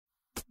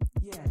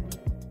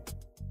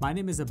My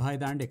name is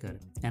Abhay,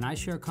 and I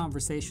share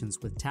conversations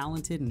with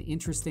talented and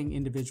interesting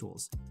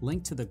individuals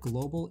linked to the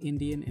global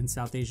Indian and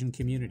South Asian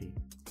community.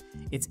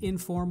 It's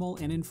informal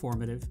and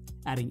informative,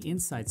 adding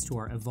insights to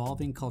our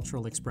evolving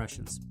cultural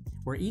expressions,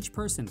 where each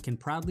person can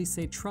proudly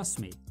say, "Trust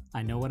me,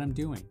 I know what I'm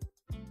doing."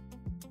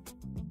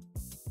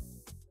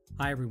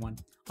 Hi everyone.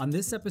 On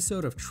this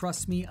episode of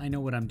Trust Me, I Know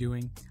What I'm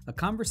Doing, a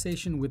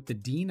conversation with the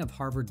Dean of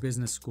Harvard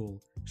Business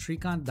School,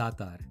 Srikant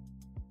Datar.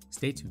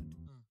 Stay tuned.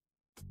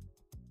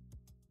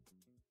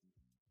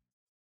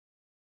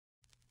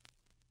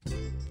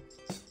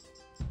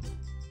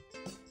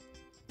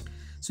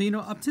 So,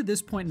 up to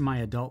this point in my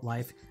adult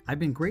life, I've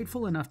been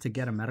grateful enough to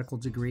get a medical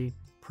degree,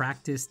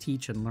 practice,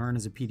 teach, and learn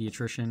as a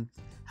pediatrician,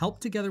 help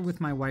together with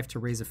my wife to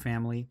raise a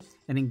family,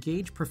 and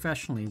engage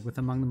professionally with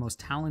among the most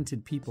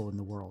talented people in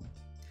the world.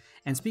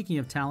 And speaking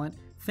of talent,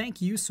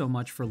 thank you so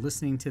much for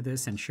listening to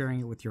this and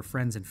sharing it with your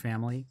friends and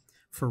family,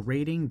 for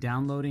rating,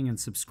 downloading, and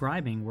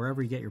subscribing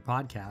wherever you get your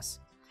podcasts,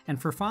 and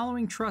for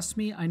following Trust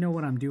Me, I Know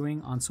What I'm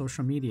Doing on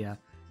social media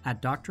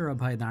at Dr.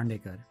 Abhay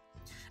Dandekar.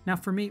 Now,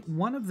 for me,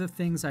 one of the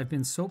things I've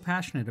been so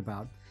passionate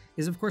about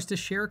is, of course, to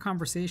share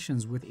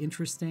conversations with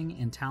interesting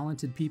and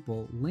talented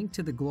people linked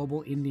to the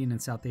global Indian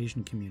and South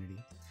Asian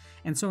community.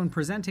 And so in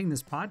presenting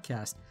this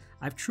podcast,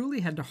 I've truly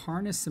had to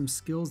harness some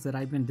skills that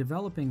I've been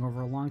developing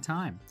over a long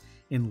time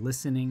in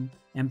listening,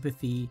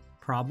 empathy,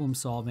 problem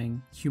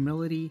solving,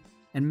 humility,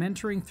 and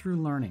mentoring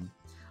through learning.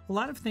 A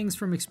lot of things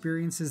from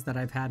experiences that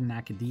I've had in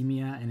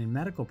academia and in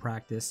medical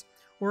practice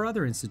or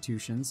other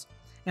institutions,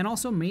 and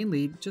also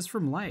mainly just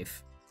from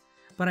life.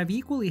 But I've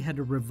equally had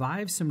to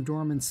revive some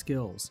dormant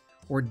skills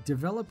or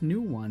develop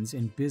new ones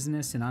in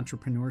business and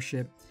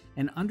entrepreneurship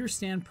and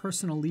understand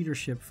personal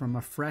leadership from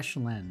a fresh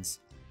lens,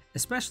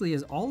 especially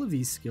as all of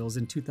these skills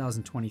in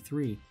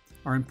 2023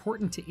 are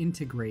important to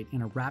integrate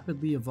in a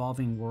rapidly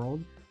evolving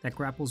world that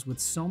grapples with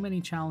so many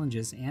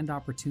challenges and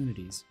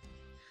opportunities.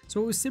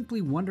 So it was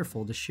simply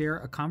wonderful to share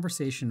a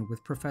conversation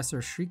with Professor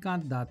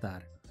Srikant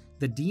Datar,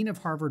 the Dean of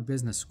Harvard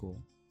Business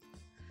School.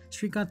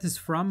 Srikant is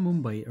from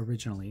Mumbai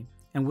originally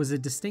and was a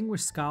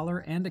distinguished scholar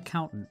and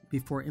accountant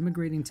before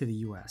immigrating to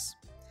the US.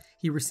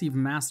 He received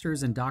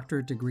master's and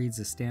doctorate degrees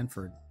at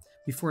Stanford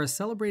before a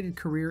celebrated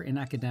career in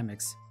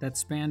academics that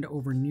spanned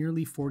over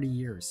nearly 40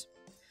 years.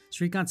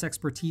 Srikant's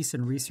expertise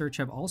and research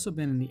have also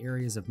been in the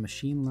areas of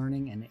machine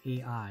learning and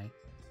AI,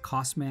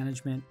 cost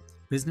management,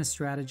 business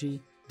strategy,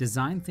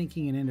 design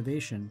thinking and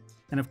innovation,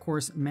 and of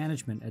course,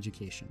 management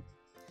education.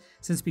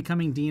 Since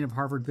becoming Dean of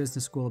Harvard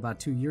Business School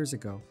about 2 years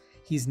ago,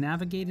 he's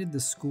navigated the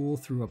school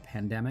through a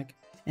pandemic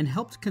and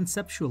helped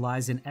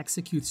conceptualize and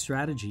execute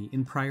strategy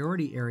in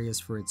priority areas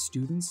for its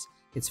students,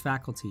 its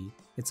faculty,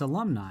 its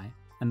alumni,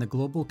 and the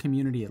global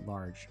community at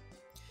large.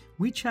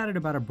 We chatted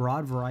about a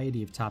broad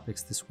variety of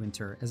topics this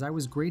winter as I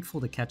was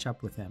grateful to catch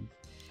up with him,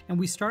 and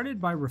we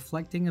started by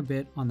reflecting a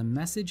bit on the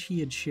message he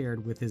had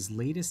shared with his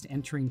latest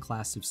entering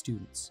class of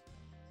students.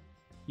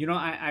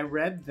 I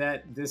read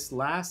that this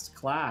last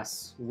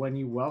class, when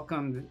you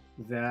welcomed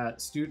the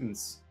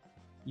students,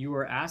 you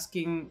were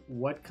asking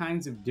what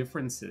kinds of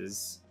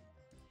differences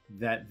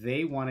that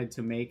they wanted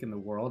to make in the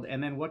world,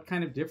 and then what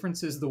kind of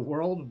differences the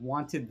world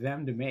wanted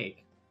them to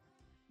make.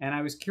 And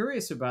I was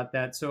curious about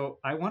that. So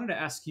I wanted to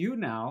ask you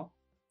now,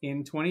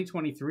 in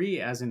 2023,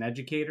 as an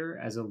educator,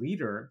 as a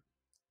leader,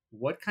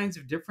 what kinds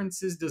of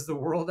differences does the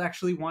world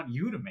actually want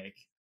you to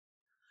make?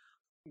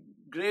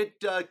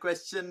 Great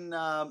question,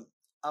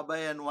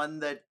 Abhay, and one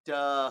that,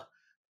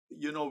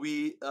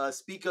 we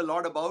speak a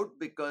lot about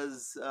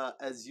because,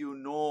 as you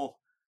know,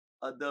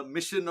 the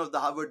mission of the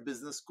Harvard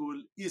Business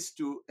School is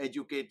to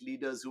educate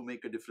leaders who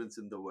make a difference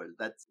in the world.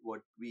 That's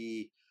what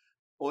we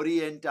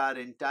orient our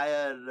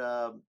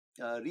entire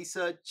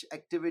research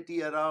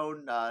activity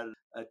around, our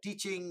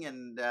teaching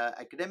and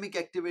academic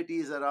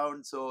activities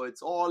around. So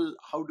it's all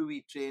how do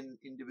we train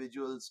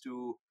individuals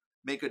to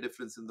make a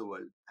difference in the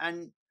world.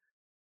 And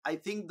I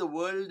think the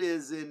world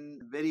is in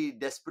very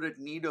desperate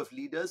need of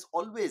leaders,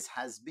 always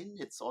has been.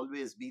 It's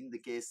always been the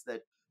case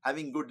that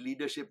having good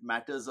leadership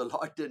matters a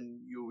lot.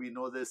 And we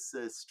know this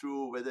is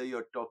true whether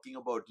you're talking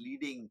about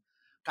leading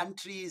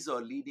countries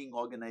or leading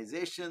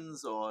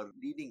organizations or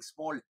leading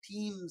small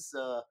teams.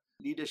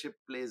 Leadership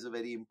plays a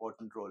very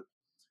important role.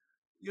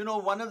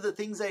 One of the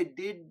things I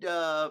did,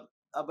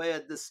 Abhay,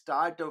 at the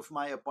start of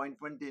my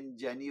appointment in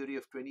January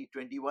of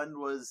 2021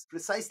 was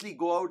precisely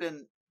go out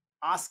and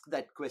ask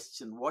that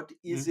question. What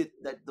is it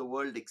that the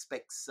world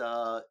expects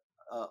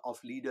of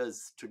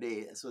leaders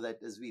today? So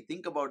that as we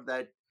think about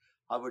that,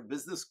 Harvard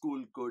Business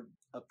School could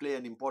play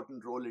an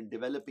important role in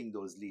developing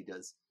those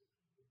leaders.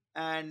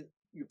 And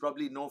you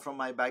probably know from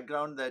my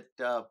background that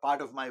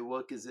part of my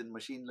work is in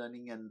machine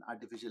learning and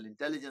artificial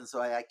intelligence. So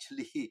I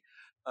actually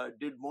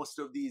did most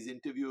of these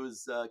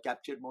interviews,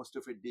 captured most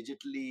of it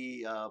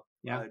digitally,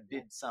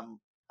 did some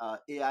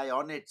AI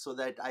on it so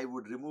that I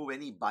would remove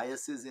any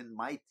biases in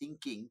my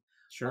thinking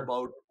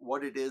about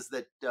what it is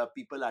that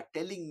people are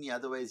telling me.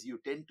 Otherwise, you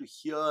tend to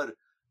hear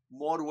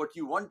more what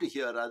you want to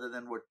hear rather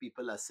than what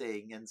people are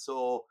saying. And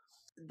so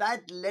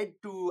that led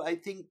to, I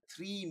think,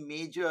 three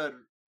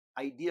major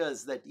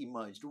ideas that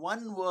emerged.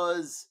 One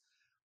was,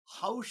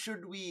 how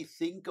should we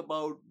think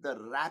about the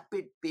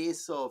rapid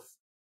pace of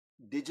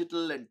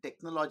digital and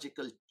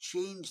technological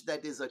change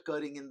that is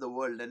occurring in the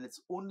world? And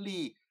it's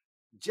only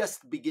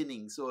just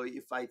beginning. So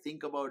if I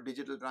think about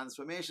digital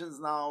transformations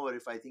now, or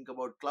if I think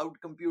about cloud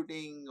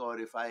computing, or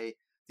if I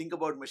think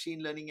about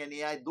machine learning and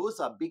AI, those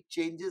are big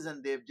changes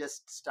and they've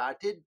just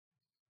started.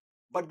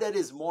 But there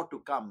is more to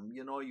come.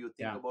 You think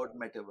Yeah. about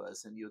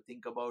metaverse, and you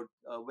think about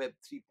web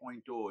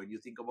 3.0, and you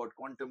think about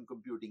quantum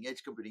computing,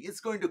 edge computing. It's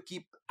going to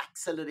keep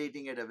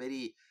accelerating at a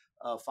very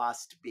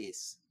fast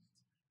pace.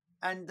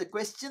 And the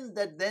question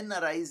that then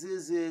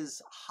arises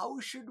is, how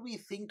should we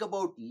think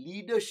about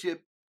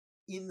leadership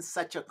in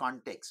such a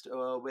context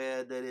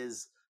where there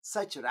is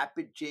such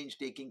rapid change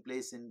taking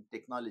place in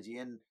technology?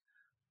 And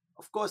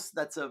of course,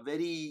 that's a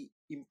very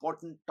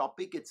important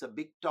topic. It's a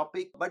big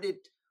topic, but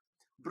it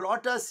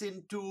brought us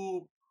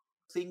into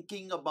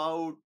thinking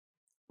about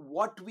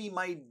what we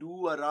might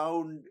do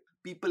around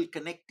people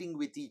connecting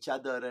with each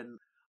other, and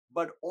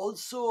but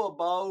also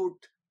about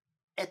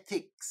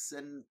ethics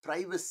and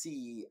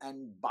privacy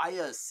and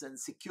bias and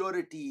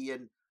security.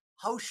 And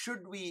how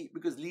should we,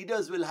 because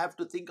leaders will have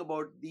to think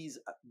about these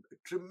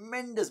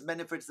tremendous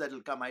benefits that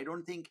will come. I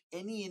don't think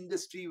any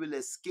industry will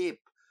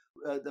escape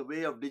the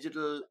way of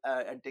digital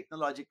and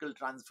technological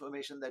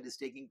transformation that is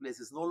taking place.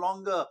 Is no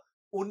longer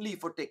only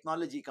for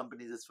technology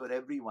companies, it's for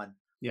everyone.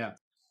 Yeah.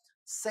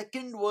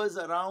 Second was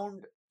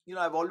around,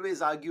 I've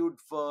always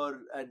argued for,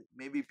 and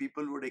maybe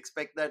people would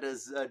expect that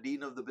as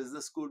dean of the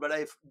business school, but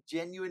I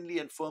genuinely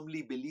and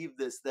firmly believe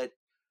this, that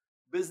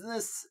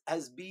business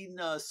has been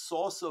a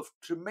source of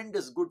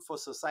tremendous good for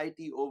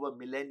society over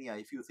millennia.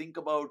 If you think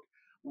about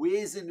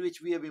ways in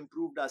which we have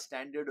improved our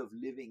standard of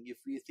living, if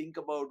we think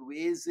about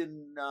ways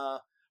in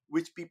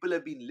which people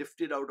have been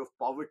lifted out of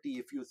poverty,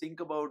 if you think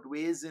about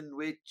ways in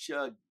which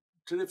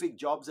terrific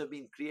jobs have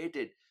been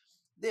created,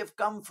 they've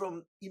come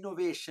from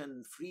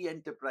innovation, free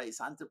enterprise,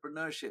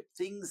 entrepreneurship,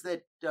 things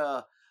that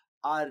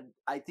are,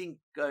 I think,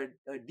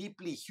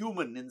 deeply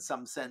human in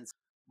some sense.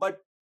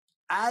 But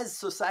as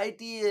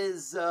society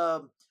is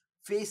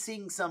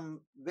facing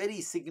some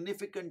very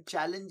significant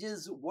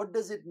challenges, what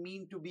does it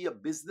mean to be a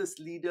business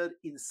leader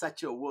in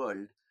such a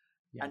world?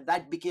 Yeah. And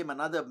that became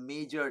another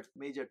major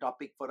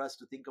topic for us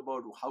to think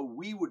about, how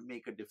we would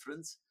make a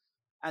difference.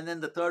 And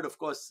then the third, of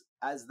course,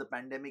 as the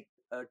pandemic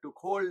took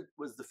hold,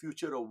 was the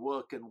future of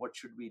work and what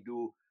should we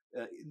do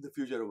in the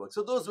future of work.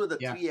 So those were the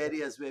Yeah. three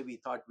areas where we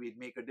thought we'd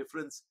make a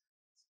difference.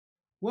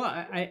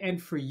 Well,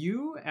 and for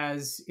you,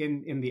 as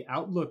in the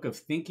outlook of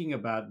thinking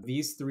about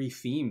these three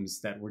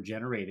themes that were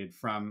generated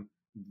from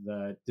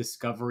the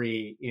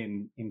discovery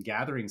in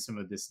gathering some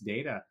of this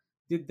data,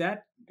 did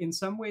that in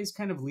some ways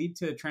kind of lead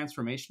to a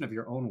transformation of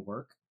your own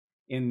work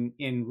in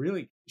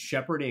really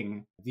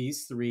shepherding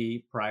these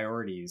three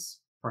priorities,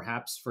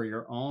 perhaps for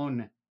your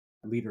own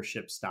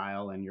leadership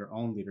style and your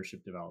own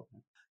leadership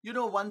development?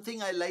 One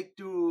thing I like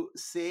to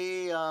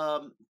say,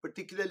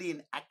 particularly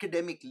in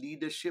academic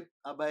leadership,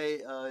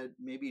 Abhay,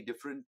 maybe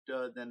different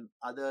than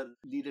other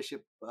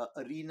leadership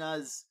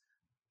arenas.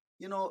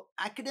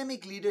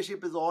 Academic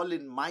leadership is all,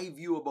 in my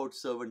view, about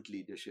servant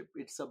leadership.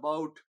 It's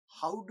about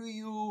how do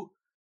you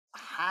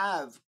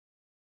have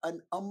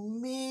an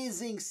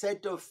amazing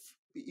set of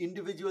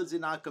individuals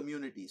in our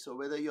community. So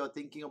whether you're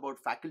thinking about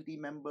faculty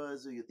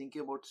members, or you're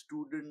thinking about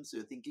students, or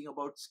you're thinking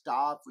about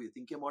staff, or you're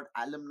thinking about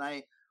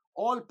alumni,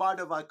 all part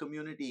of our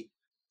community,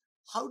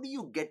 how do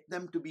you get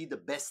them to be the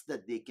best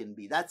that they can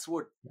be? That's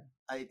what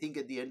I think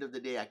at the end of the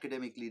day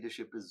academic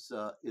leadership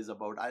is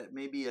about.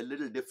 Maybe a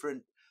little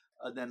different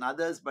than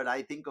others, but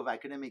I think of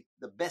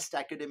the best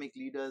academic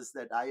leaders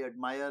that I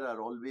admire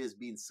are always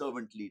been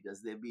servant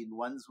leaders. They've been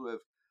ones who have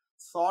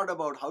thought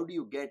about how do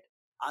you get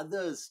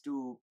others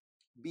to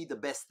be the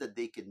best that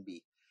they can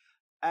be.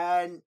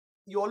 And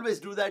you always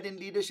do that in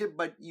leadership,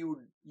 but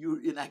you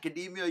in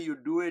academia you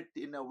do it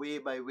in a way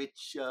by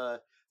which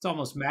It's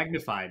almost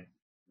magnified.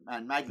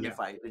 and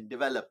magnify and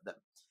develop them.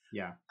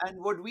 Yeah. And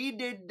what we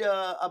did,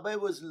 Abhay,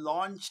 was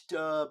launched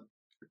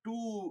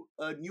two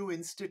new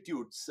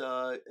institutes,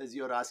 as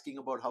you're asking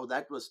about how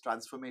that was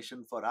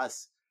transformation for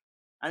us.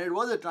 And it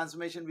was a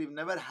transformation. We've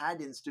never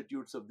had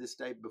institutes of this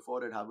type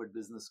before at Harvard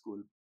Business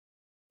School.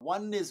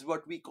 One is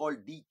what we call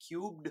D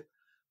cubed.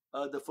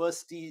 The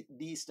first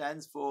D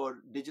stands for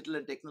digital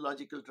and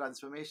technological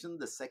transformation.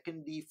 The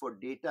second D for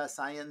data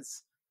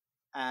science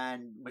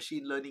and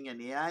machine learning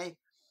and AI.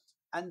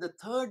 And the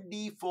third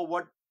D for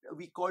what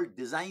we call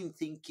design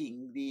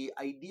thinking, the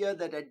idea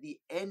that at the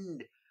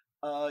end,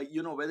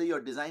 whether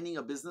you're designing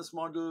a business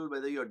model,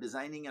 whether you're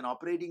designing an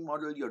operating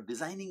model, you're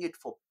designing it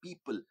for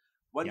people.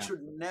 One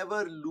should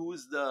never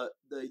lose the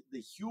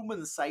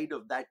human side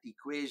of that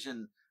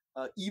equation,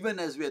 even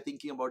as we are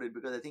thinking about it,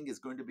 because I think it's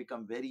going to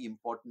become very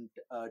important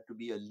to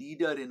be a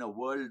leader in a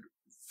world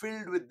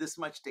filled with this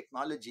much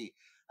technology,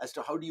 as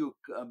to how do you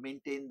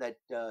maintain that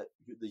the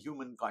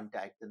human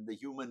contact and the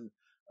human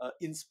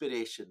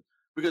inspiration,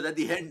 because at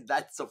the end,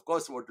 that's of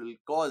course what will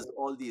cause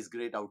all these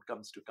great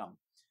outcomes to come.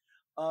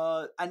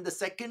 And the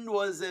second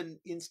was an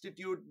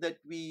institute that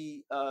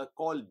we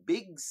call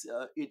BIGS.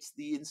 It's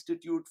the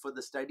Institute for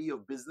the Study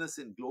of Business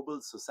in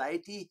Global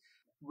Society,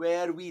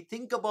 where we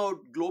think about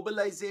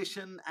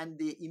globalization and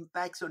the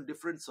impacts on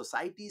different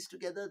societies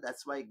together.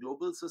 That's why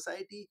global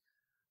society.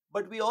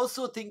 But we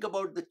also think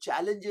about the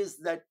challenges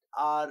that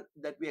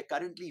we are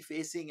currently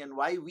facing, and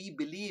why we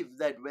believe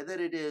that whether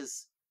it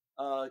is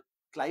uh,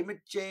 climate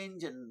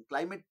change and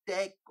climate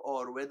tech,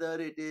 or whether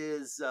it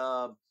is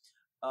uh,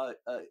 uh,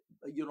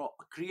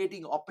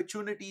 creating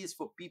opportunities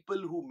for people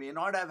who may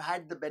not have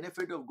had the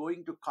benefit of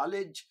going to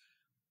college,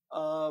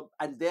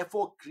 and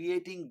therefore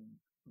creating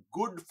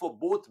good for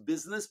both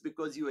business,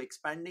 because you're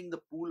expanding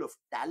the pool of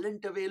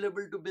talent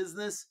available to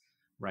business,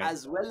 Right.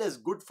 as well as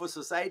good for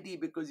society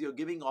because you're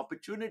giving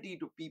opportunity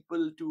to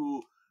people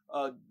to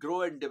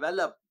grow and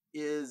develop,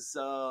 is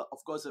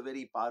of course a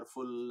very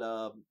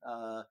powerful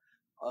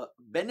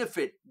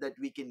benefit that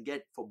we can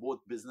get for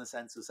both business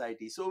and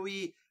society. So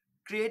we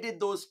created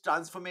those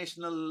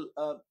transformational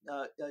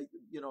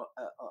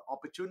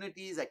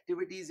opportunities,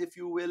 activities, if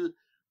you will.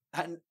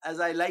 And as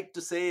I like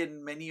to say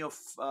in many of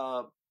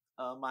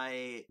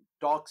my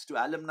talks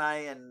to alumni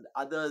and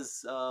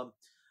others,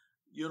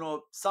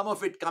 some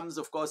of it comes,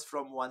 of course,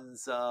 from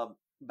one's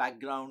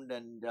background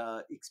and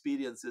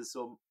experiences.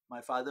 So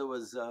my father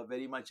was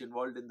very much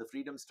involved in the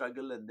freedom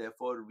struggle, and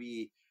therefore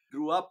we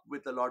grew up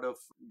with a lot of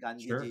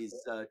Sure. Gandhiji's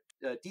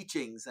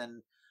teachings.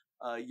 And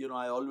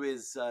I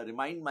always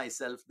remind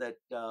myself that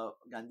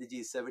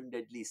Gandhiji's seven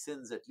deadly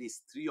sins, at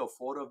least three or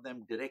four of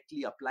them,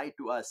 directly apply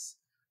to us.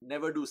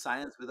 Never do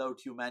science without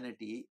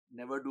humanity,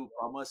 never do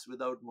commerce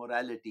without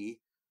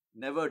morality,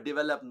 never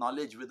develop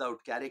knowledge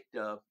without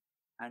character,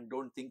 and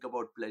don't think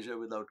about pleasure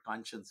without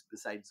conscience,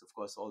 besides, of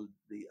course, all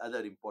the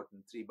other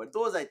important three. But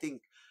those, I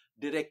think,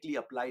 directly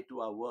apply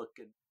to our work.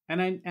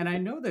 And I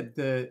know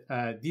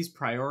that these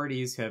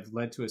priorities have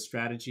led to a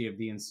strategy of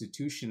the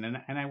institution,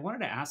 and I wanted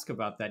to ask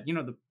about that.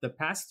 The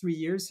past 3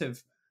 years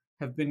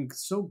have been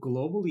so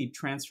globally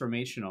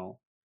transformational,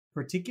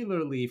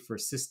 particularly for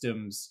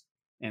systems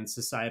and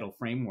societal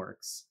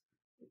frameworks.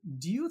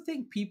 Do you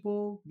think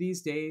people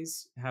these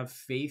days have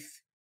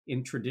faith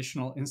in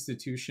traditional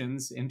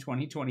institutions in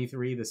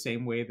 2023 the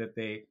same way that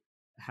they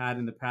had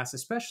in the past,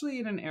 especially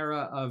in an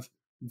era of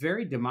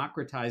very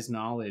democratized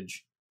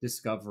knowledge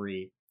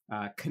discovery,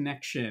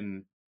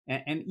 connection,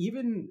 and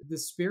even the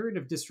spirit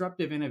of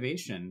disruptive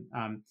innovation?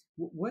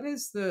 What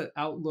is the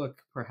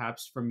outlook,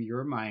 perhaps, from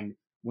your mind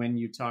when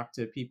you talk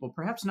to people,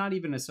 perhaps not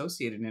even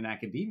associated in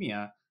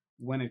academia,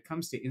 when it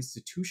comes to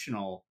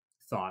institutional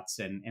thoughts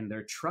and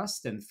their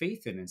trust and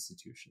faith in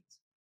institutions?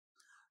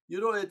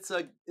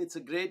 It's a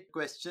great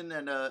question,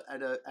 and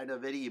a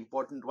very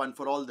important one,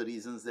 for all the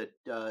reasons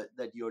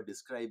that you're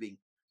describing.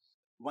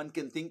 One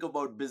can think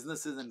about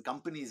businesses and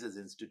companies as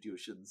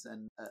institutions,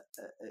 and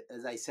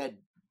as I said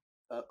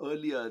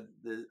earlier,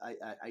 the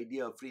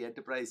idea of free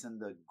enterprise and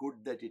the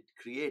good that it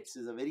creates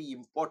is a very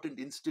important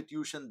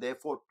institution,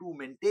 therefore, to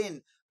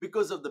maintain,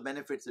 because of the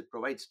benefits it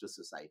provides to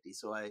society.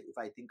 So if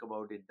I think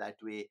about it that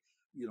way,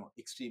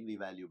 extremely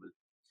valuable.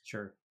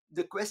 Sure.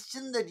 The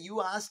question that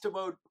you asked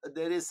about,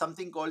 there is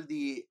something called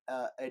the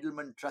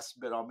Edelman Trust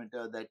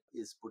Barometer that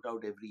is put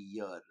out every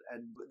year.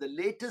 And the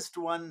latest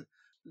one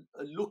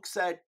looks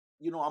at,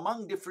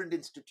 among different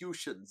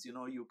institutions.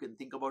 You can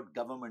think about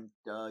government,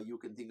 you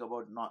can think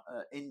about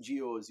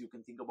NGOs, you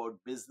can think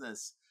about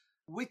business.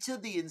 Which are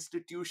the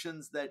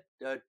institutions that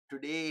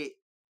today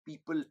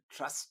people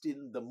trust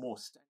in the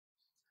most?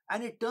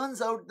 And it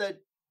turns out that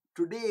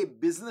today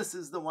business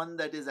is the one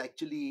that is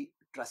actually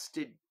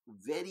trusted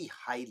very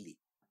highly.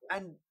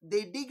 And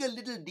they dig a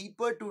little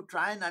deeper to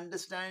try and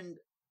understand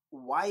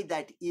why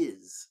that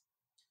is.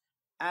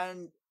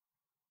 And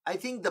I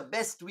think the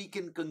best we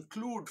can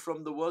conclude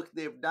from the work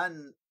they've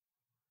done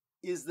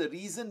is the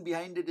reason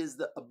behind it is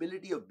the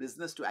ability of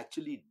business to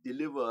actually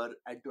deliver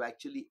and to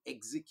actually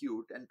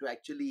execute and to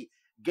actually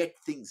get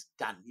things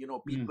done.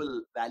 Mm,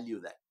 People value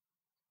that.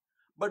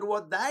 But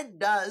what that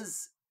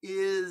does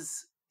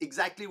is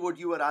exactly what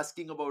you were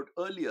asking about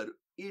earlier.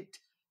 It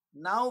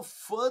now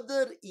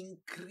further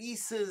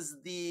increases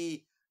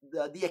the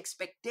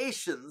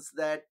expectations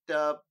that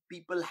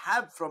people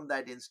have from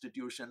that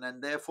institution,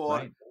 and therefore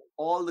right.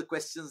 all the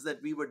questions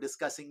that we were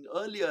discussing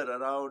earlier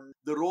around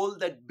the role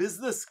that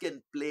business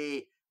can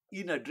play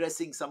in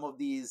addressing some of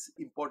these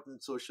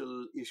important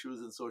social issues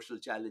and social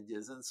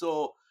challenges. And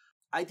so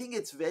I think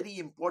it's very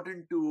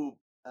important to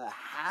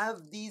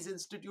have these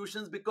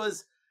institutions,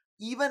 because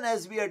even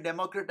as we are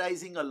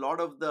democratizing a lot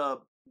of the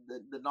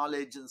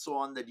knowledge and so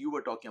on that you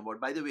were talking about,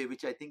 by the way,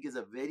 which I think is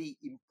a very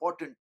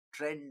important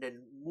trend and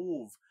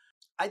move,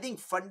 I think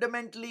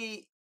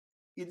fundamentally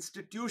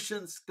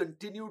institutions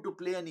continue to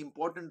play an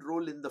important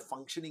role in the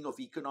functioning of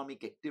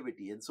economic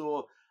activity. And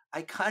so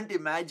I can't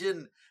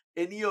imagine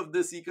any of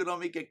this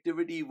economic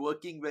activity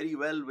working very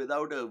well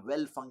without a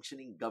well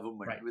functioning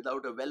government, Right.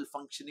 without a well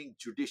functioning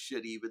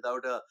judiciary,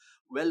 without a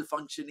well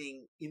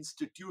functioning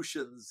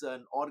institutions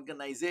and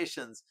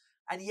organizations.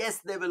 And yes,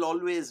 there will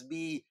always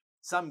be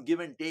some give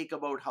and take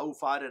about how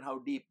far and how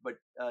deep, but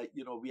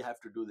we have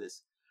to do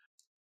this.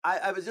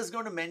 I was just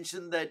going to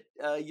mention that,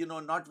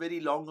 not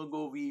very long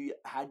ago, we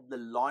had the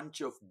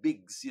launch of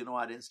BIGS,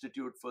 our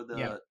Institute for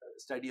Yeah. the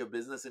Study of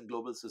Business and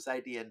Global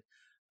Society. And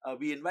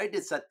we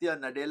invited Satya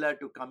Nadella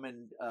to come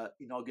and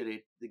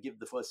inaugurate, give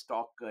the first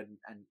talk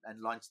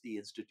and launch the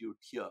institute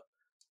here.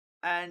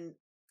 And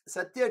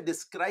Satya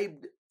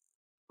described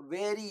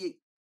very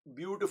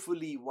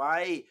beautifully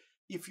why,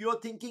 if you're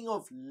thinking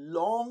of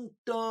long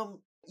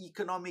term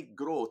economic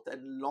growth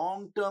and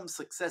long term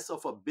success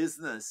of a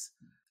business,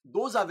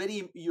 those are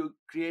very, you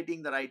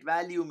creating the right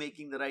value,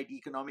 making the right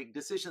economic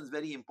decisions,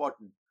 very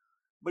important.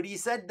 But he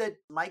said that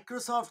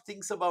Microsoft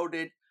thinks about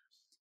it,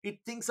 it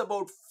thinks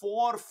about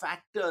four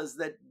factors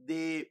that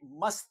they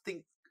must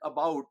think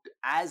about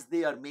as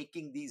they are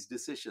making these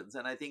decisions.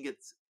 And I think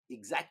it's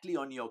exactly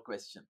on your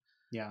question.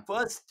 Yeah.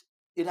 First,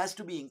 it has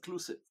to be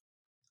inclusive.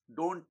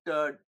 Don't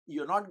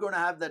You're not going to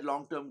have that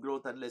long term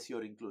growth unless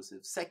you're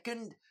inclusive.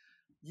 Second,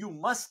 you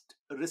must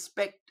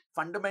respect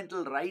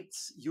fundamental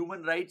rights,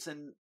 human rights,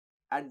 and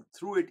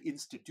through it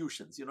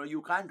institutions.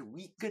 You can't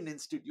weaken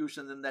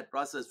institutions in that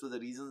process for the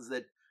reasons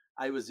that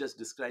I was just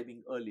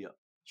describing earlier.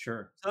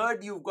 Sure.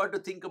 Third, you've got to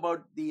think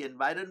about the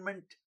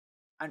environment.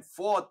 And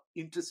fourth,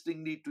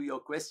 interestingly to your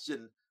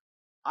question,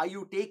 are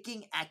you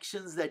taking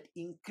actions that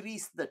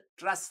increase the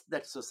trust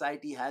that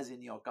society has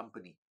in your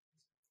company?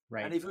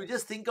 And Right. if you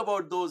just think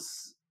about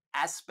those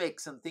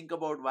aspects and think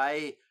about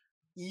why,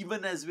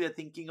 even as we are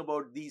thinking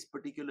about these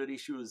particular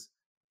issues,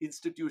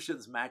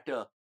 institutions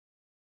matter.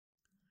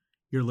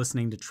 You're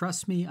listening to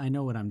Trust Me, I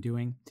Know What I'm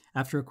Doing.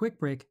 After a quick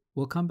break,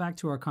 we'll come back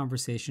to our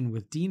conversation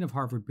with Dean of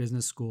Harvard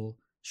Business School,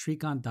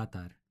 Srikant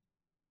Datar.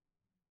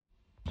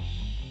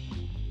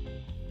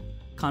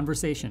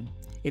 Conversation.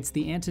 It's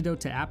the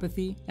antidote to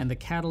apathy and the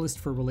catalyst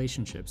for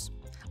relationships.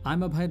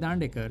 I'm Abhay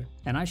Dandekar,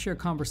 and I share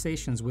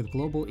conversations with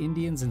global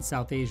Indians and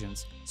South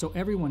Asians so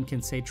everyone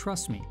can say,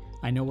 trust me,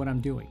 I know what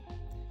I'm doing.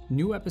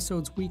 New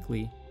episodes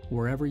weekly,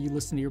 wherever you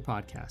listen to your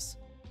podcasts.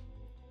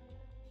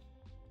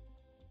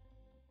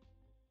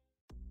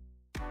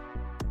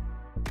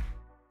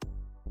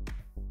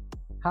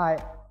 Hi,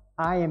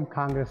 I am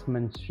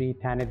Congressman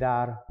Srikant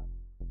Datar,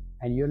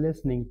 and you're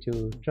listening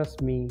to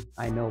Trust Me,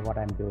 I Know What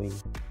I'm Doing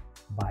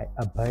by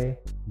Abhay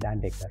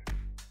Dandekar.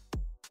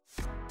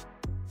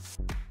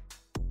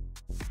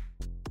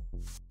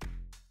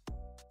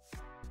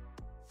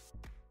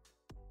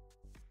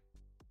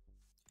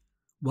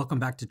 Welcome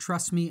back to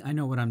Trust Me, I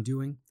Know What I'm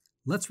Doing.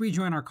 Let's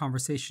rejoin our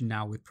conversation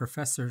now with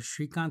Professor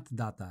Srikant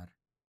Datar.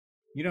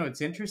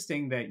 It's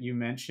interesting that you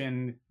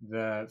mentioned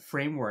the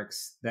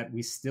frameworks that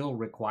we still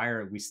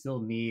require, we still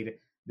need.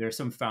 There are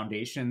some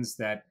foundations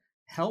that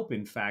help,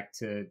 in fact,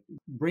 to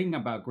bring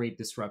about great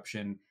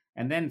disruption.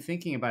 And then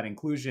thinking about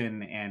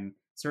inclusion and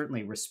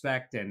certainly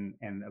respect and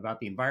about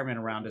the environment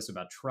around us,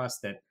 about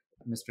trust that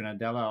Mr.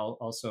 Nadella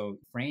also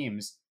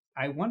frames.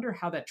 I wonder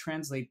how that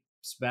translates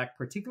back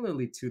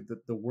particularly to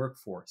the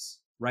workforce,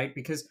 right?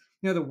 Because,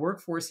 the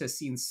workforce has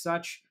seen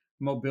such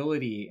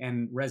mobility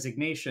and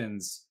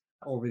resignations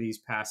over these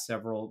past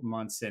several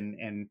months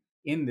and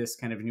in this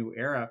kind of new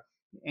era.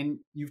 And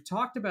you've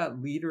talked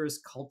about leaders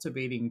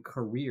cultivating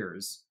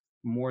careers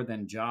more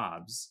than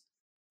jobs.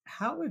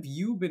 How have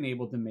you been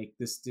able to make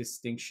this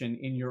distinction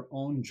in your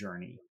own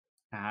journey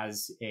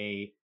as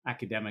a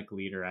academic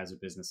leader, as a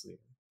business leader?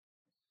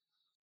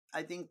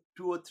 I think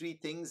two or three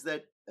things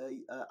that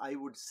I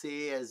would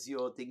say as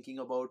you're thinking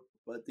about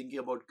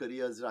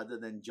careers rather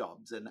than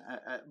jobs. And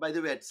by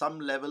the way, at some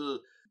level,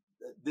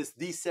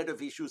 these set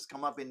of issues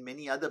come up in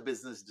many other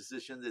business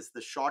decisions. It's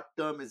the short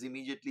term is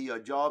immediately your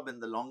job,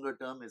 and the longer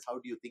term is how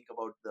do you think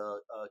about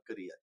the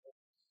career.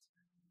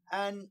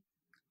 And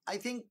I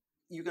think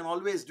you can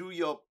always do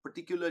your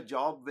particular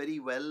job very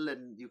well,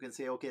 and you can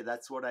say, okay,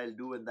 that's what I'll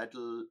do, and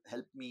that'll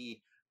help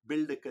me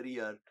build a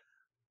career.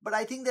 But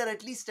I think there are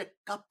at least a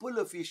couple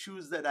of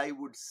issues that I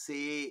would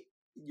say,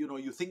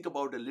 you think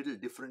about a little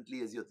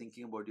differently as you're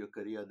thinking about your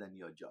career than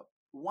your job.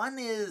 One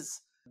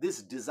is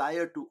this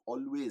desire to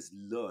always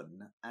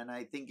learn. And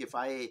I think if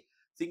I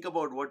think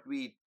about what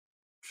we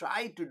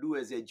try to do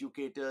as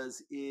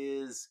educators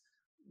is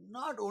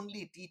not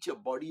only teach a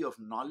body of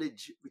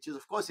knowledge, which is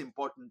of course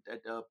important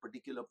at a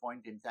particular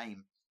point in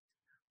time,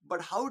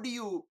 but how do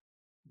you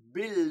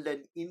build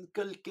and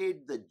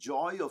inculcate the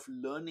joy of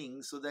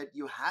learning so that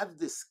you have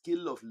the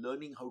skill of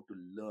learning how to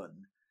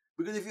learn?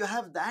 Because if you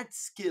have that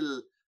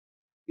skill,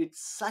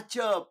 it's such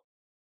a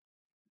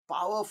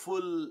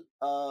powerful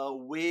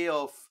way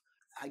of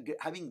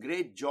having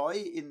great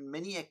joy in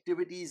many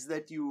activities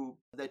that you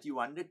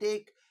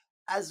undertake,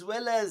 as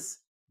well as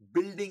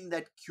building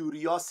that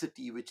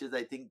curiosity, which is,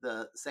 I think,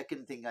 the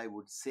second thing I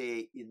would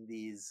say in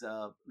these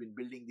in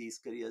building these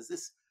careers.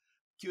 This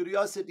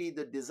curiosity,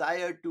 the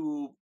desire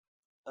to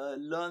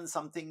learn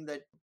something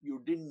that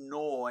you didn't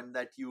know and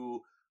that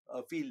you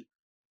feel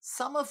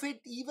some of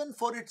it even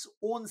for its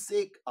own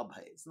sake,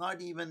 Abhay. It's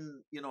not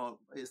even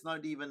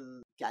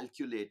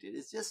calculated.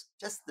 It's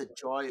just the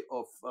joy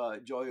of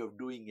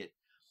doing it.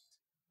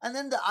 And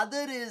then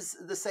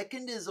the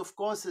second is, of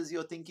course, as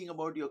you're thinking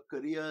about your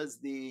careers,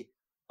 the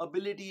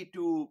ability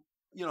to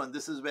And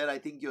this is where I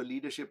think your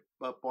leadership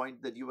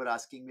point that you were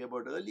asking me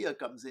about earlier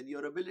comes in.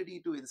 Your ability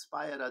to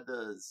inspire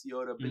others,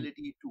 your Mm.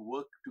 ability to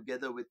work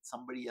together with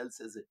somebody else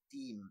as a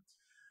team,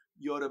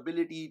 your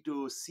ability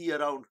to see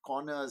around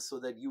corners so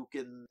that you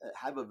can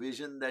have a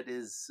vision that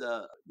is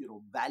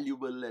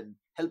valuable and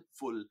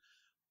helpful.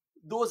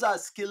 Those are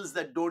skills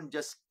that don't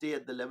just stay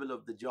at the level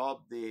of the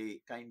job.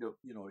 They kind of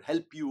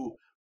help you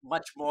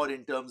much more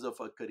in terms of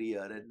a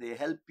career, and they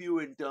help you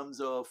in terms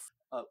of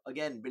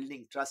again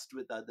building trust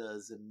with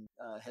others, and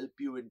help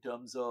you in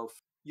terms of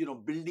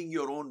building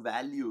your own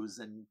values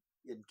and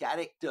in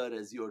character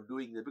as you're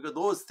doing that, because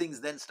those things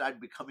then start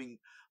becoming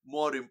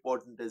more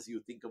important as you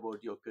think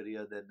about your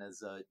career than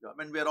as a job.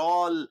 And we're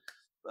all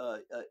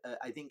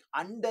I think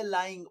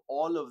underlying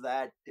all of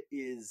that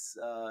is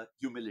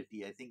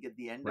humility. I think at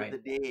the end of Right.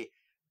 the day,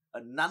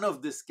 none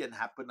of this can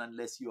happen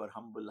unless you are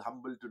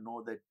humble to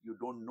know that you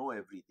don't know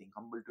everything,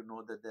 humble to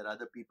know that there are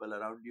other people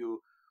around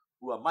you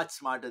who are much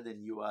smarter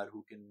than you are,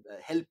 who can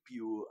help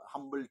you,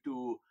 humble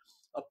to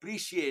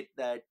appreciate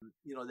that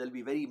there'll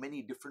be very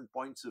many different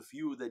points of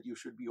view that you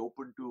should be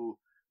open to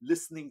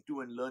listening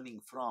to and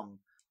learning from.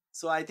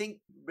 So I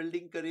think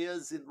building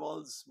careers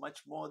involves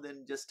much more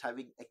than just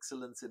having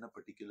excellence in a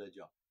particular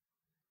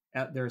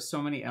job. There are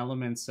so many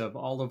elements of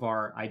all of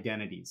our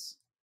identities.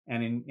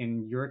 And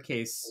in your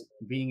case,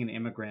 being an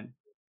immigrant,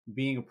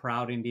 being a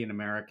proud Indian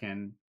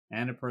American,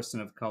 and a person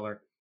of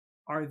color,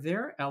 are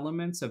there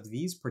elements of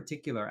these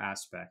particular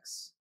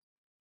aspects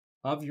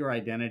of your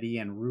identity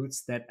and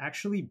roots that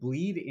actually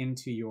bleed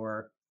into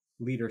your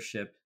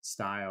leadership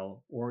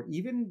style, or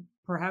even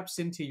perhaps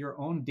into your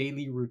own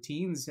daily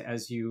routines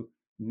as you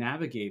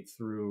navigate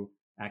through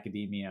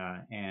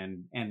academia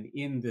and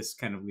in this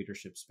kind of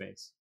leadership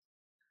space?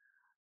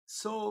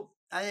 So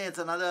I think it's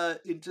another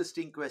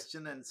interesting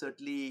question, and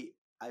certainly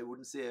I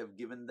wouldn't say I've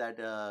given that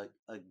a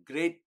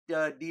great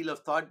deal of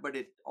thought, but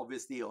it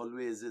obviously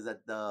always is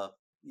at the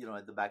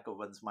at the back of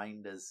one's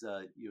mind as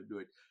you do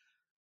it.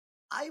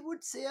 I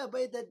would say,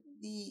 Abhay, that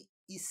the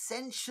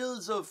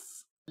essentials of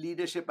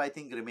leadership, I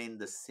think, remain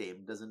the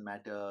same. Doesn't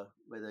matter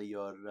whether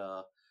you're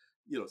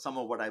some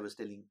of what I was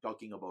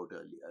talking about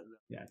earlier.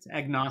 Yeah, it's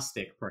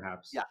agnostic,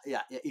 perhaps.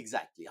 Yeah,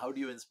 exactly. How do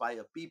you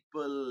inspire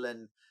people?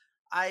 And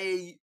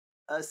I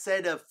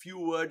said a few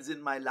words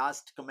in my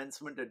last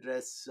commencement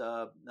address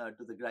to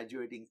the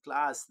graduating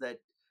class that,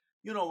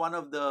 one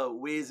of the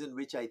ways in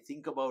which I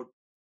think about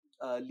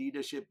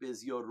leadership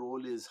is your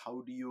role is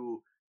how do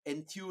you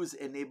enthuse,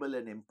 enable,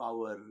 and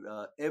empower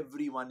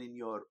everyone in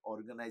your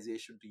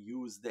organization to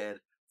use their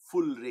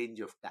full range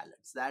of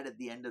talents. That at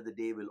the end of the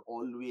day will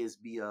always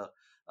be a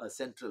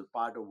central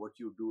part of what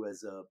you do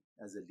as a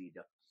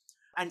leader.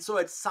 And so,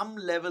 at some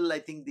level, I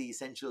think the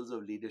essentials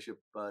of leadership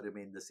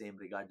remain the same,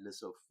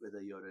 regardless of whether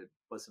you're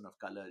a person of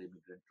color,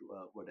 immigrant,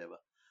 whatever.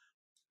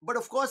 But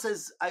of course,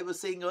 as I was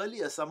saying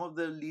earlier, some of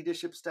the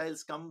leadership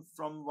styles come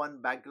from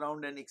one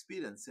background and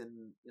experience.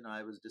 And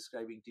I was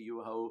describing to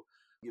you how,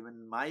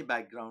 given my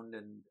background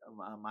and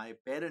my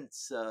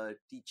parents'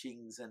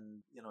 teachings,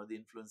 and the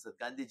influence that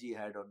Gandhiji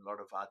had on a lot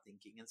of our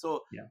thinking, and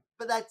so. Yeah,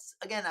 But that's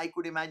again, I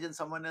could imagine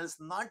someone else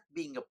not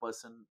being a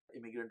person,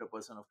 immigrant or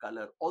person of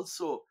color,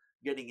 also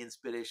getting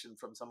inspiration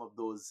from some of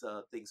those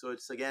things. So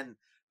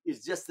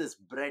it's just this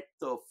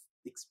breadth of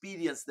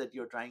experience that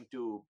you're trying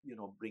to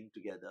bring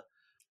together.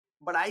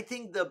 But I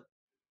think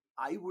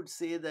I would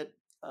say that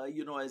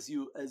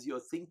as you're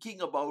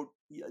thinking about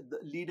the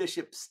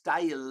leadership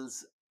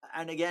styles,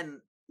 and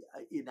again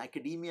in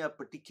academia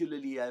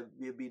particularly,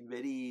 we've been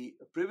very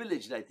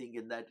privileged, I think,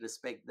 in that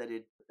respect, that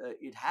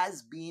it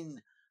has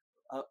been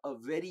a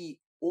very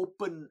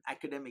open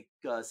academic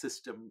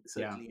system,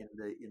 yeah, certainly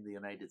in the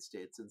United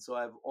States. And so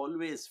I've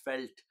always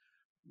felt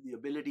the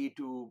ability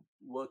to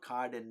work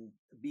hard and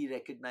be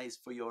recognized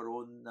for your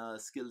own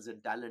skills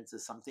and talents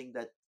is something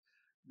that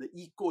the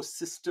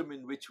ecosystem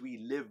in which we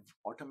live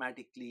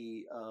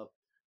automatically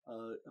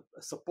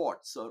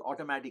supports, or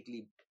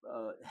automatically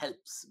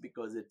helps,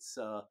 because it's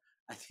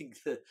I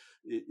think that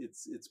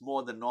it's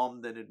more the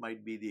norm than it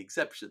might be the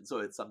exception. So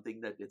it's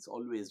something that it's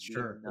always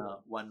sure. been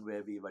one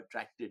where we've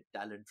attracted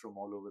talent from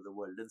all over the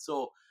world. And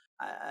so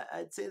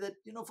I'd say that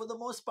for the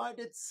most part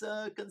it's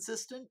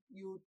consistent.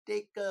 You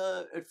take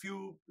a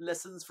few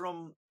lessons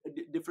from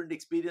different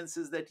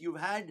experiences that you've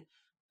had,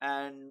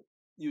 and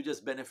you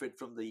just benefit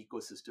from the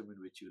ecosystem in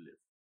which you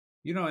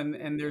live.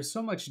 And there's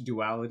so much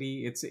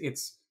duality.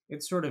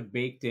 It's sort of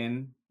baked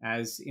in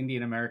as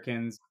Indian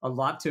Americans, a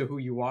lot to who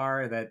you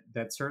are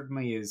that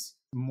certainly is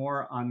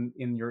more on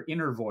in your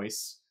inner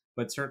voice,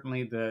 but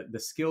certainly the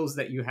skills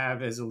that you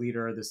have as a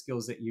leader, the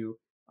skills that you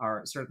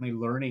are certainly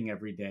learning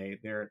every day,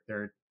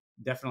 they're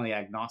definitely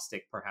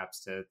agnostic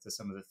perhaps to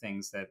some of the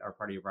things that are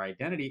part of your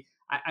identity.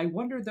 I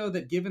wonder though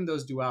that given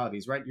those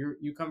dualities, right?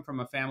 You come from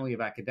a family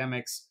of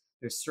academics.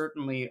 There's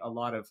certainly a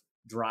lot of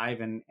drive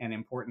and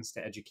importance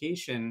to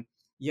education.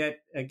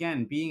 Yet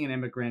again, being an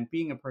immigrant,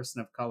 being a person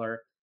of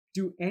color,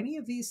 do any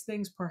of these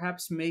things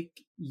perhaps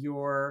make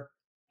your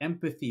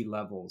empathy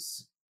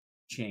levels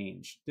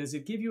change? Does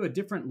it give you a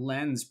different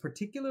lens,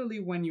 particularly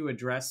when you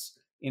address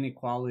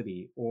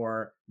inequality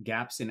or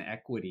gaps in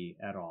equity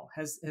at all?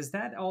 Has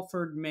that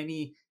offered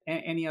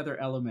any other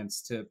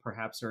elements to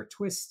perhaps, or a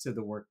twist to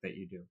the work that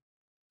you do?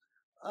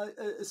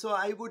 So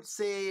I would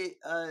say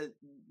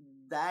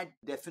that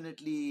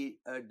definitely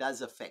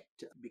does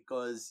affect,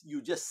 because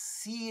you just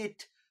see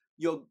it.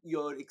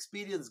 Your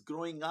experience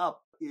growing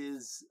up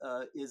is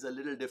a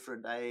little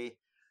different.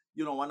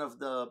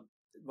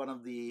 One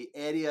of the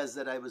areas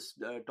that I was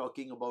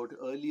talking about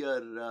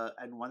earlier,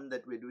 and one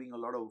that we're doing a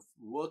lot of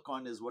work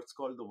on, is what's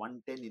called the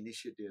 110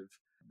 initiative.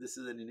 This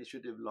is an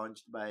initiative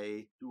launched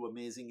by two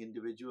amazing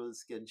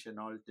individuals, Ken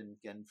Chenault and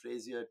Ken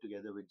Frazier,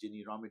 together with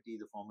Ginny Romity,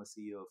 the former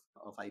CEO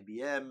of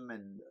IBM,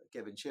 and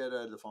Kevin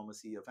Scherer, the former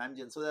CEO of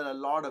Amgen. So there are a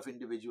lot of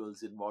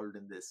individuals involved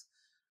in this.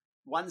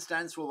 One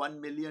stands for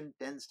 1 million,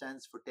 10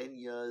 stands for 10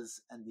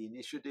 years, and the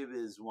initiative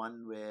is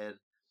one where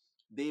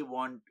they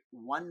want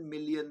 1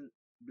 million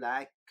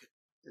Black,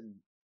 and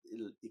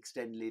it'll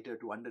extend later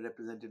to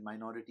underrepresented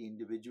minority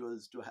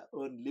individuals, to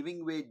earn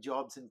living wage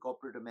jobs in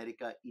corporate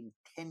America in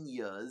 10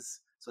 years.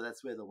 So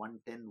that's where the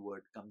 110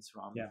 word comes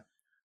from. Yeah.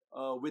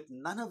 With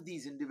none of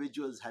these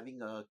individuals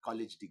having a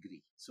college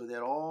degree. So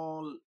they're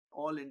all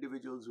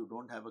individuals who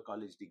don't have a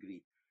college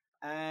degree.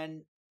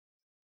 And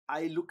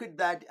I look at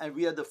that, and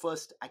we are the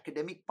first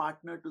academic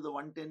partner to the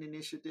 110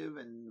 initiative,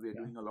 and we're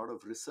doing a lot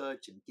of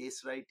research and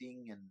case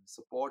writing and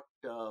support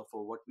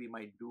for what we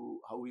might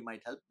do, how we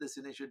might help this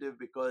initiative,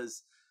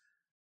 because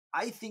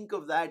I think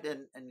of that,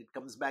 and it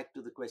comes back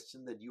to the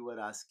question that you were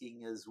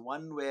asking, as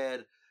one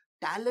where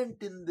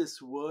talent in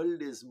this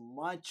world is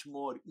much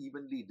more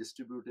evenly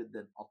distributed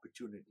than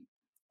opportunity.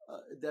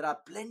 There are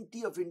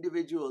plenty of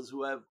individuals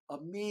who have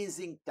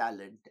amazing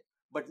talent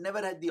but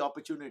never had the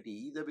opportunity,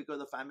 either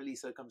because of family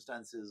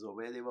circumstances or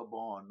where they were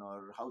born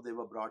or how they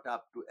were brought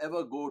up, to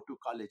ever go to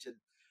college. And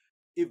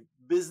if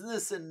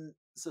business and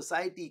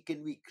society,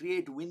 can we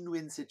create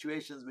win-win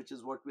situations, which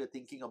is what we're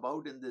thinking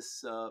about in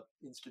this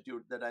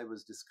institute that I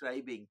was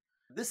describing.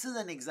 This is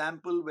an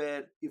example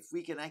where if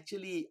we can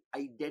actually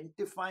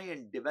identify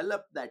and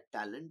develop that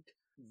talent,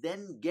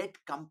 then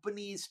get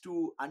companies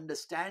to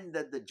understand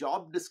that the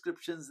job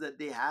descriptions that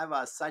they have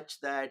are such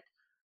that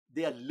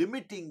they are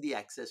limiting the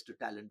access to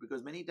talent,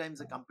 because many times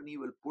a company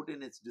will put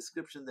in its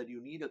description that you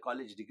need a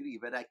college degree,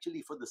 where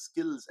actually for the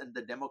skills and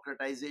the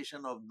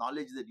democratization of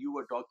knowledge that you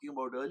were talking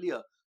about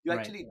earlier, you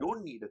actually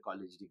don't need a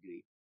college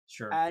degree.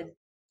 Sure. And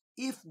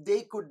if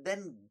they could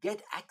then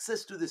get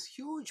access to this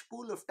huge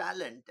pool of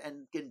talent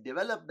and can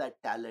develop that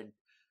talent,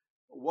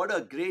 what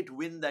a great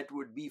win that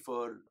would be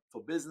for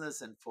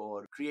business, and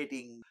for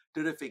creating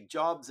terrific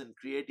jobs, and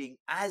creating,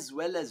 as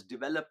well as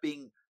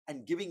developing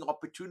and giving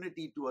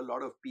opportunity to a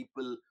lot of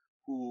people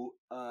who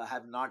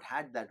have not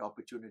had that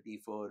opportunity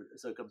for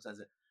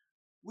circumstances.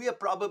 We are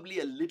probably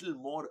a little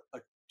more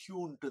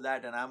attuned to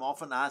that, and I'm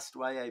often asked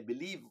why I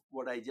believe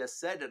what I just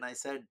said, and I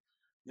said,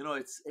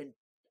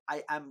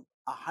 I am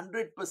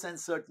 100%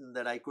 certain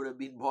that I could have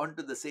been born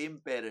to the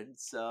same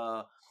parents,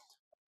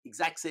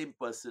 exact same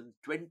person,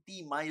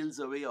 20 miles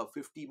away or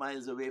 50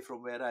 miles away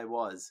from where I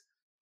was,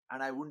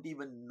 and I wouldn't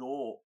even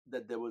know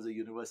that there was a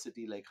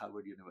university like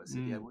Harvard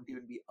University. I wouldn't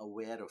even be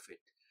aware of it.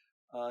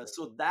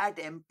 So that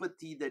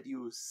empathy that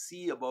you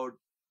see about,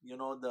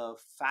 the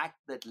fact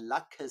that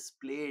luck has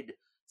played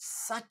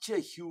such a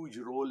huge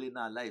role in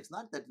our lives,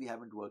 not that we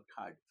haven't worked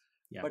hard,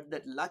 but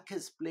that luck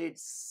has played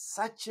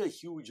such a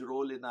huge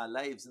role in our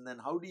lives. And then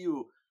how do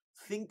you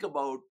think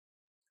about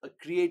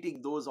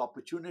creating those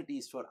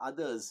opportunities for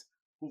others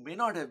who may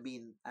not have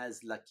been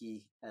as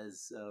lucky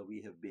as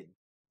we have been?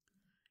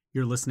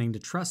 You're listening to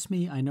Trust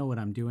Me, I Know What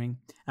I'm Doing.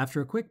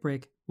 After a quick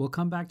break, we'll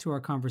come back to our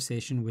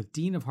conversation with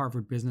Dean of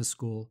Harvard Business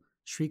School,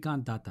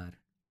 Srikant Datar.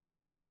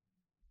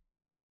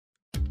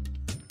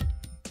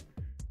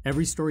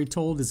 Every story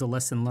told is a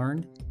lesson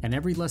learned, and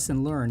every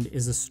lesson learned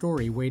is a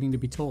story waiting to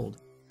be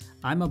told.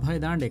 I'm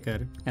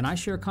Abhay, and I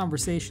share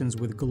conversations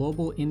with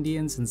global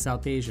Indians and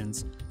South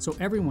Asians so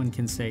everyone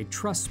can say,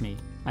 trust me,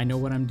 I know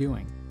what I'm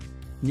doing.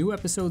 New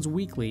episodes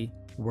weekly,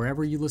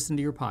 wherever you listen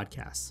to your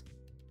podcasts.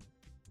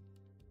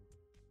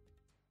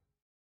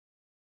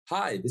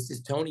 Hi, this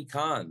is Tony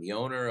Khan, the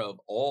owner of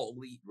All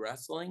Elite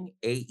Wrestling,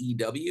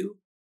 AEW,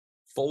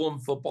 Fulham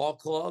Football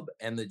Club,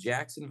 and the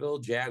Jacksonville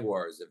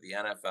Jaguars of the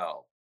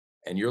NFL.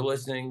 And you're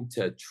listening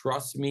to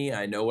Trust Me,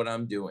 I Know What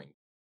I'm Doing.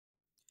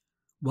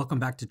 Welcome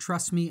back to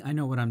Trust Me, I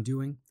Know What I'm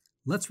Doing.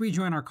 Let's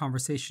rejoin our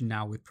conversation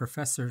now with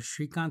Professor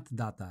Srikant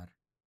Datar.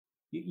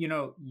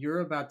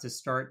 You're about to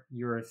start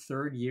your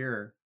third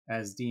year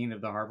as Dean of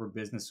the Harvard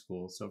Business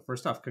School. So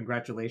first off,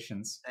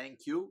 congratulations. Thank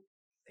you.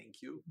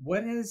 Thank you.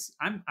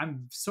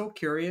 I'm so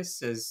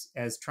curious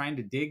as trying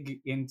to dig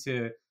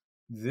into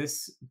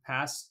this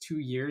past 2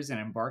 years and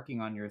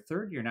embarking on your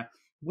third year now.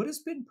 What has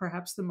been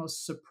perhaps the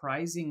most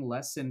surprising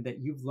lesson that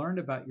you've learned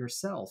about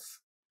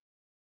yourself,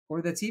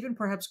 or that's even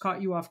perhaps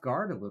caught you off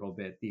guard a little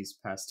bit these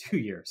past 2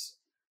 years?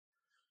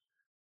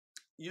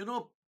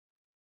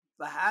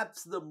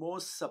 Perhaps the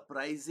most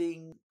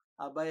surprising,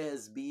 Abhay,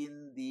 has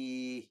been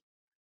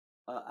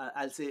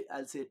I'll say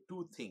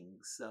two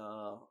things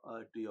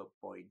to your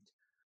point.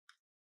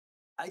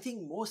 I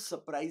think most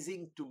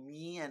surprising to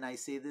me, and I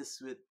say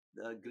this with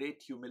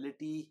great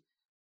humility,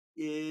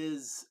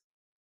 is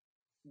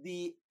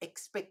the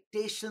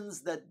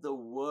expectations that the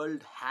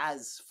world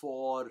has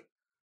for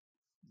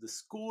the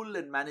school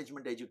and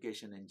management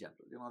education in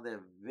general.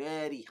 They're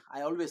very,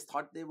 I always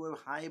thought they were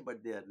high,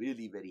 but they are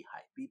really very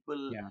high.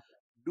 People Yeah.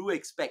 do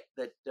expect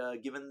that,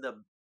 given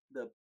the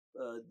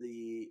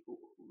the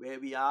where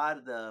we are,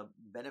 the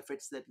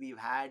benefits that we've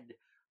had,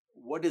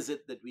 what is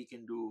it that we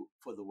can do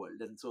for the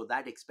world? And so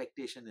that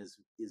expectation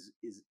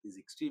is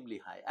extremely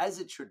high, as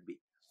it should be.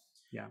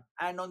 Yeah.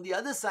 And on the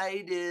other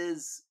side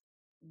is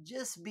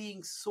just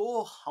being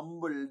so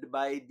humbled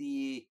by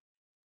the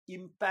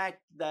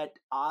impact that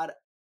our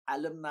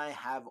alumni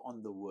have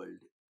on the world.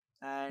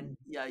 And Mm.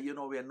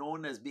 yeah, we are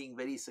known as being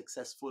very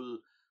successful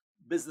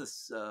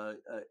business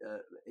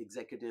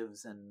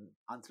executives and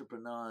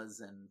entrepreneurs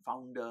and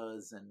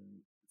founders and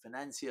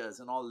financiers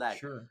and all that.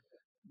 Sure.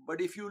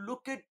 But if you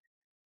look at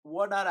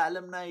what our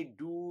alumni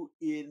do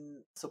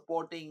in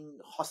supporting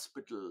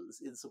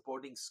hospitals, in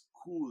supporting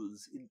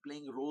schools, in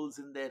playing roles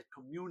in their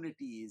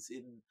communities,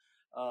 in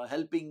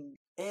helping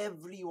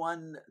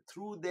everyone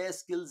through their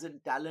skills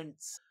and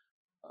talents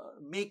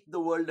make the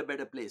world a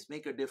better place,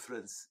 make a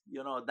difference,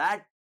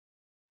 that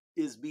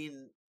is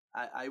been,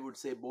 I would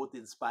say, both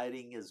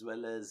inspiring as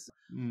well as,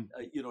 Mm.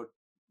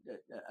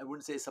 I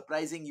wouldn't say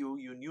surprising.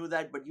 You knew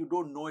that, but you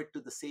don't know it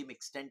to the same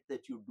extent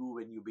that you do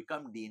when you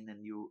become dean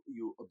and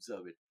you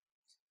observe it.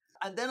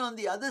 And then on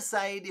the other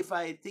side, if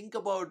I think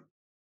about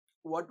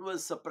what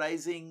was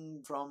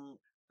surprising from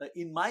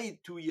in my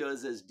 2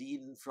 years as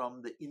dean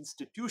from the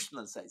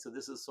institutional side, so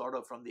this is sort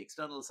of from the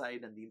external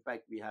side and the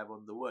impact we have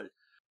on the world,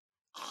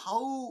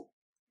 how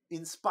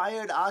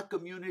inspired our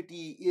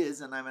community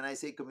is. And when I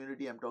say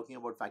community, I'm talking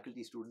about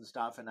faculty, students,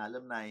 staff, and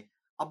alumni,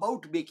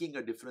 about making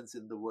a difference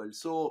in the world.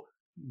 So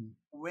Mm.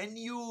 when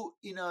you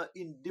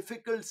in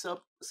difficult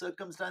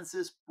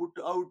circumstances put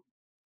out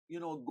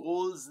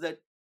goals that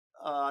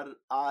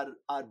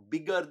are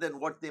bigger than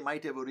what they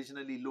might have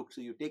originally looked.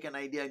 So you take an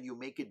idea and you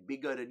make it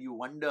bigger, and you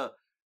wonder,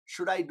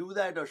 should I do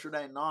that or should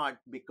I not?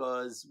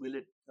 Because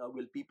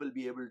will people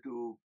be able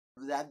to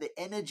have the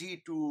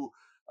energy to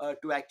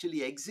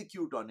actually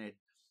execute on it?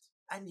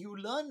 And you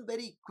learn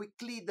very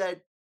quickly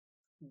that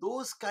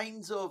those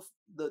kinds of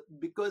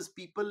because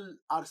people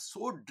are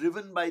so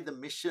driven by the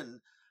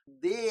mission,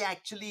 they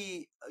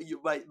actually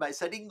by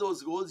setting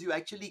those goals, you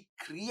actually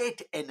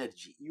create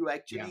energy, you Yeah.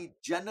 actually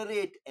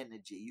generate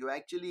energy, you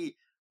actually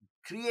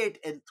create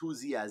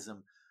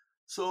enthusiasm.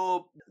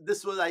 So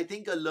this was, I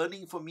think, a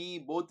learning for me,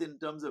 both in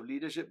terms of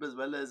leadership as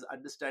well as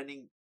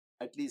understanding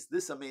at least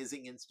this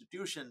amazing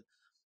institution,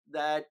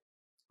 that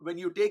when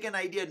you take an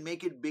idea and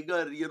make it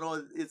bigger,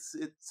 it's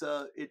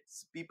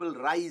people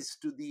rise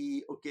to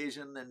the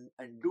occasion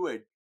and do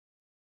it.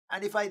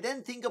 And if I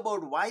then think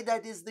about why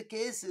that is the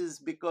case, is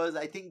because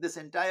I think this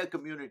entire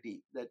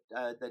community that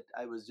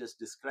I was just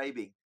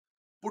describing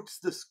puts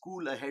the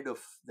school ahead of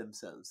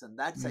themselves. And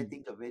that's, I Mm.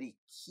 think, a very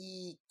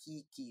key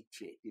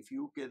trait. If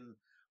you can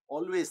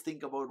always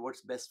think about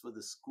what's best for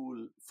the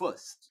school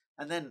first,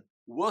 and then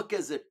work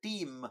as a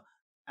team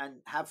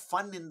and have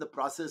fun in the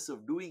process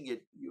of doing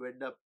it, you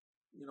end up,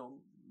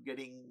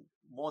 getting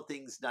more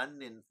things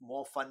done in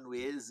more fun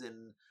ways,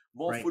 in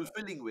more Right.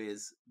 fulfilling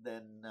ways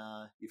than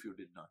if you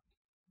did not.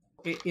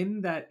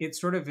 In that it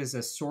sort of is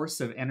a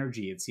source of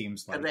energy, it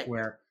seems like, Correct.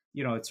 where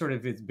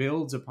it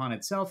builds upon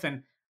itself.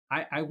 And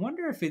I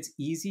wonder if it's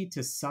easy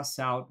to suss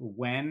out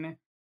when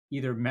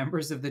either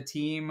members of the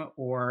team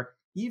or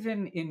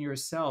even in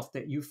yourself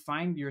that you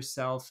find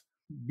yourself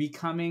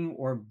becoming,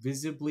 or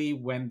visibly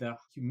when the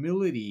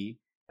humility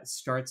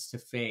starts to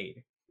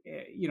fade.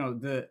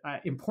 The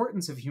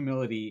importance of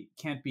humility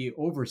can't be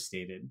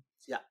overstated.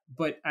 Yeah.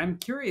 But I'm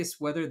curious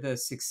whether the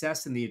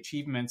success and the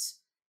achievements,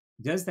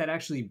 does that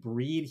actually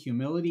breed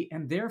humility,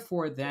 and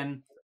therefore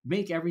then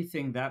make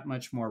everything that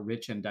much more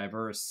rich and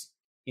diverse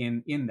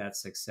in that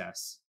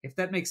success? If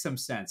that makes some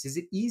sense. Is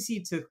it easy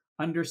to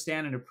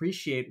understand and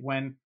appreciate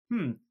when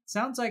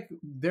sounds like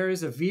there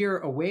is a veer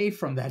away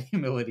from that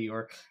humility,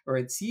 or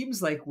it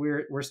seems like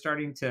we're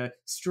starting to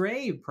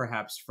stray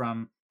perhaps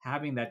from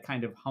having that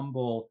kind of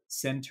humble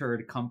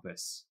centered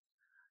compass?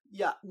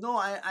 Yeah, no,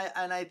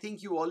 I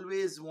think you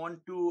always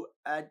want to,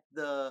 at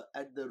the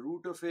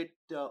root of it,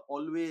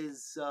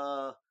 always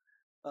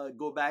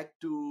go back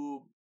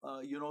to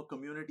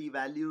community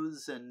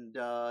values. And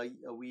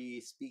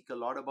we speak a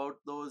lot about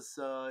those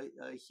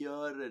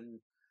here. And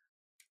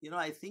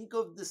I think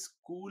of the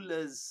school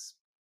as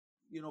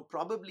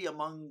probably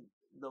among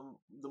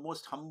the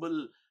most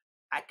humble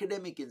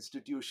academic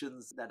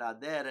institutions that are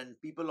there. And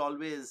people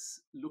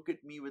always look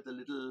at me with a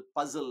little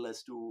puzzle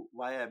as to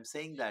why I'm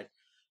saying that.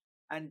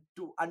 And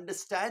to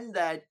understand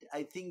that,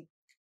 I think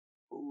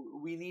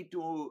we need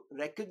to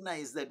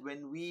recognize that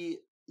when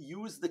we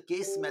use the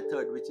case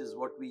method, which is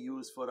what we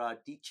use for our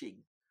teaching,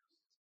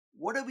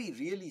 what are we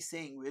really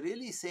saying? We're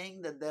really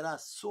saying that there are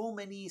so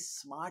many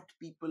smart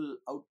people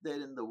out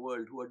there in the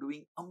world who are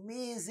doing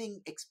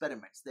amazing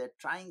experiments. They're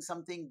trying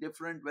something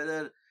different,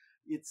 whether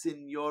it's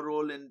in your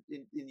role in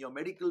your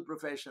medical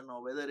profession,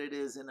 or whether it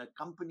is in a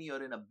company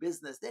or in a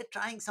business, they're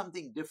trying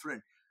something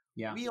different.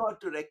 Yeah. We ought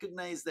to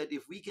recognize that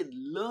if we can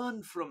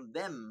learn from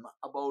them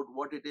about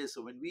what it is.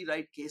 So when we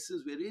write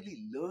cases, we're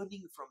really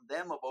learning from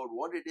them about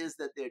what it is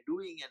that they're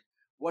doing and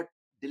what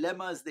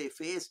dilemmas they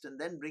faced, and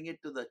then bring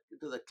it to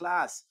the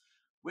class.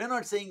 We're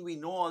not saying we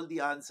know all the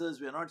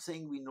answers. We're not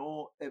saying we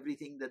know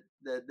everything that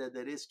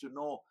there is to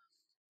know.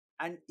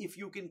 And if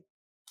you can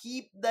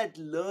keep that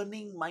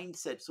learning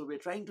mindset, so we're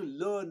trying to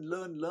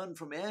learn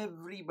from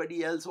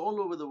everybody else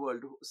all over the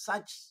world,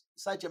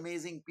 such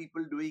amazing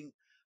people doing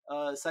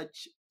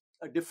such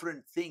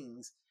different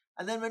things.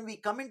 And then when we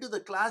come into the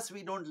class,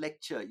 we don't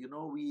lecture.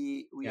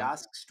 We Yeah.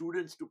 ask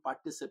students to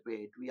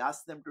participate, we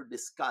ask them to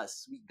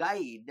discuss, we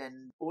guide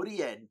and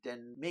orient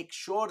and make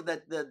sure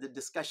that the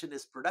discussion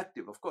is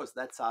productive. Of course,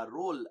 that's our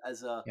role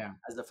as a Yeah.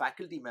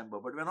 faculty member,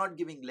 but we're not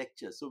giving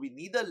lectures. So we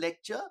neither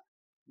lecture,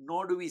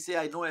 nor do we say,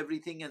 I know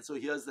everything, and so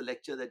here's the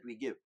lecture that we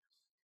give.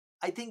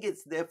 I think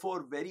it's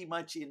therefore very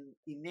much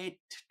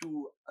innate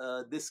to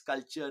this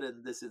culture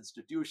and this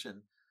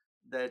institution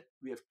that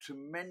we have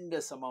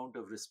tremendous amount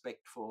of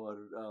respect for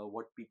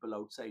what people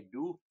outside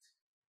do,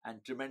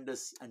 and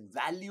tremendous and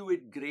value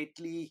it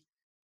greatly,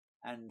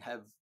 and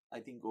have,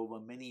 I think, over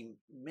many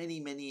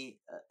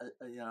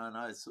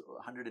now it's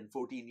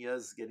 114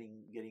 years,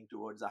 getting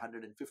towards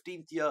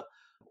 115th year,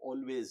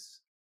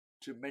 always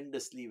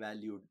tremendously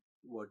valued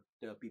what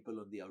people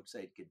on the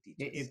outside can teach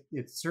us.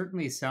 It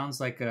certainly sounds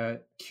like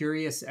a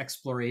curious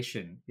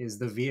exploration is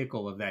the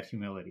vehicle of that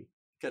humility.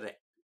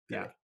 Correct.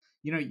 Yeah.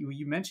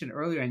 You mentioned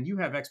earlier, and you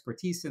have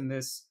expertise in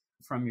this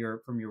from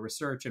your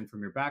research and from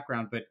your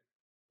background, but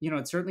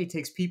it certainly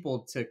takes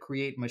people to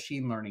create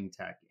machine learning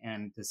tech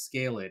and to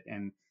scale it,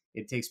 and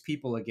it takes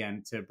people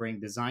again to bring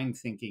design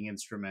thinking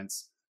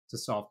instruments to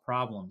solve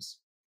problems.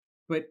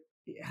 But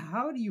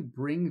how do you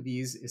bring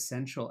these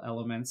essential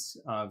elements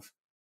of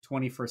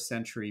 21st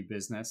century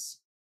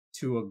business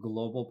to a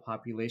global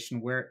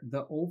population where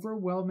the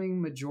overwhelming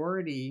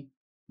majority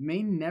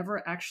may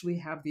never actually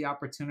have the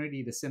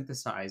opportunity to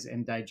synthesize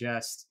and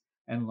digest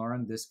and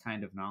learn this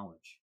kind of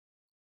knowledge?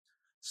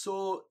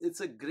 So it's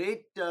a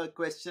great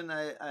question.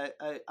 I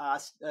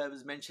asked. I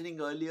was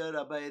mentioning earlier,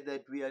 Abhay,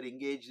 that we are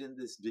engaged in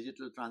this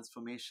digital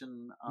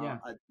transformation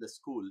at the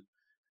school.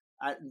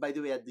 By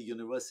the way, at the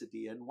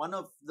university. And one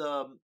of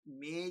the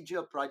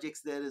major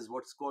projects there is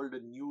what's called a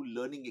new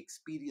learning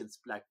experience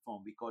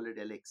platform. We call it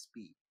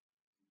LXP.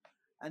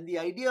 And the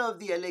idea of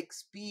the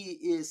LXP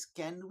is,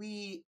 can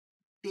we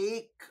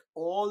take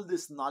all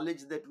this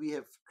knowledge that we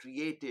have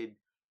created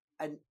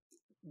and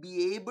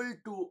be able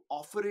to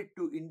offer it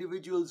to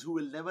individuals who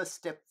will never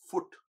step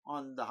foot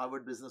on the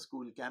Harvard Business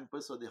School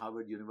campus or the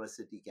Harvard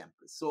University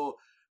campus. So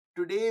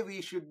today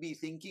we should be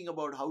thinking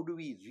about how do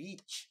we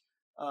reach,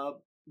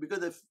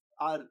 because if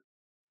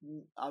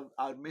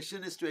our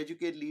mission is to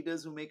educate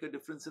leaders who make a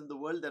difference in the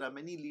world, there are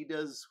many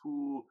leaders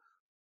who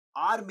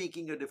are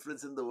making a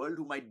difference in the world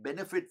who might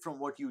benefit from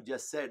what you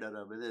just said, or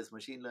whether it's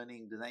machine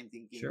learning, design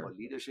thinking, or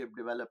leadership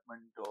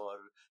development, or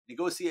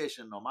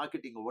negotiation, or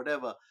marketing, or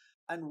whatever.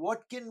 And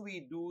what can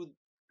we do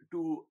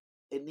to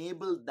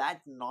enable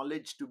that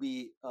knowledge to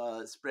be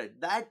spread?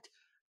 That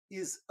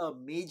is a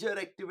major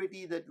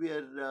activity that we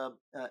are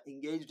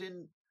engaged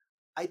in.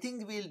 I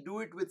think we'll do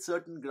it with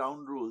certain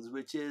ground rules,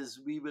 which is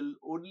we will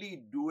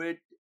only do it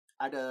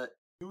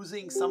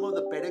using some of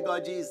the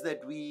pedagogies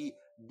that we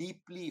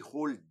deeply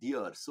hold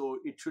dear. So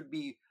it should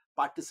be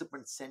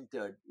participant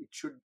centered.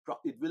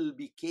 It will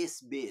be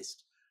case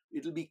based.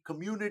 It'll be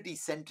community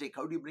centric.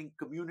 How do you bring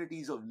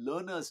communities of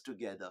learners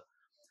together?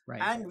 Right.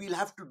 And we'll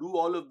have to do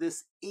all of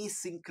this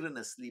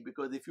asynchronously,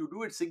 because if you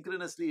do it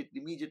synchronously, it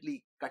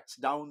immediately cuts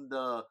down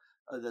the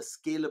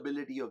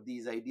scalability of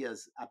these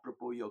ideas.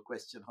 Apropos your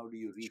question, how do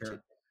you reach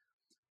it?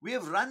 We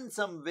have run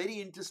some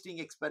very interesting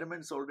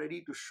experiments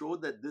already to show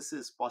that this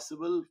is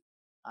possible.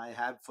 I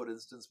have, for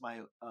instance, my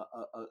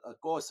a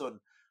course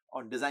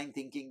on design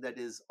thinking that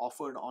is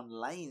offered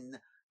online,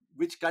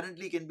 which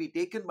currently can be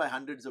taken by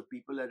hundreds of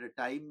people at a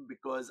time,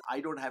 because I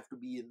don't have to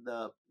be in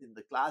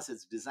the class.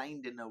 It's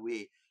designed in a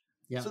way.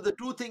 So the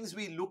two things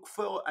we look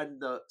for,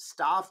 and the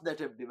staff that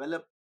have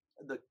developed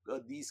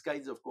these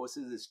kinds of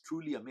courses, is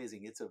truly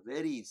amazing. It's a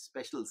very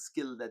special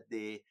skill that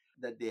they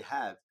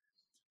have.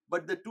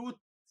 But the two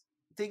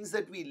things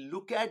that we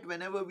look at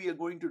whenever we are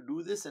going to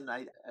do this, and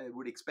I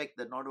would expect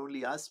that not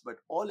only us, but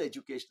all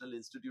educational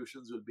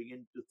institutions will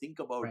begin to think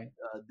about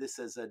this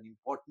as an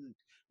important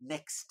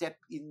next step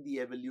in the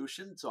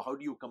evolution. So how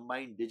do you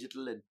combine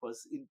digital and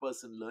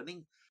in-person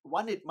learning?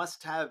 One, it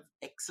must have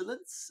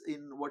excellence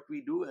in what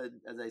we do.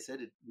 And as I said,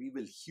 we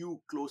will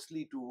hew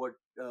closely to what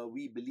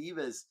we believe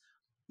as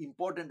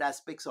important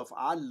aspects of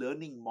our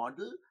learning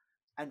model.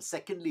 And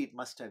secondly, it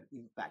must have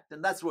impact.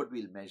 And that's what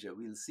we'll measure.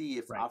 We'll see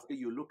if after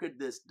you look at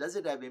this, does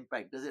it have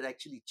impact? Does it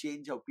actually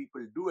change how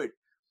people do it?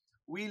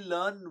 We'll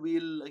learn.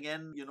 We'll,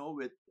 again,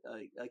 with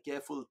a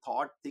careful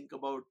thought, think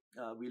about,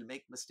 we'll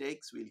make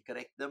mistakes, we'll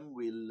correct them,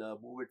 we'll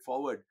move it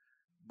forward.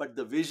 But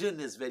the vision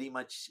is very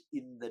much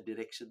in the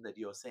direction that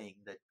you're saying,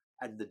 that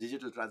And the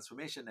digital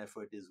transformation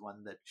effort is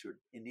one that should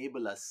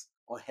enable us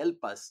or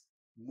help us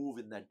move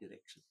in that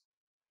direction.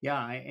 Yeah,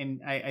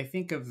 I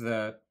think of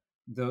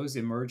those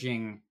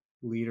emerging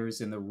leaders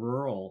in the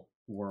rural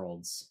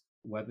worlds,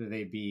 whether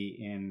they be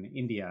in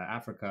India,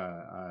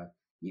 Africa,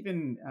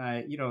 even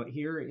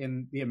here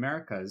in the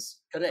Americas,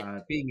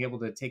 Correct. being able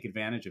to take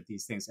advantage of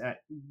these things.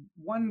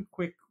 One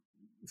quick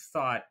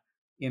thought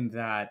in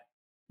that,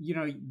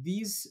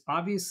 these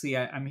obviously,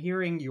 I'm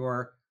hearing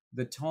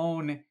the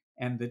tone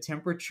and the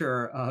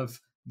temperature of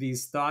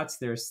these thoughts.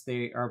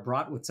 They are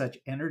brought with such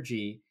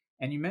energy.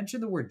 And you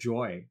mentioned the word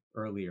joy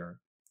earlier.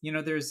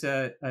 There's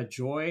a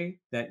joy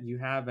that you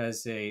have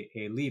as a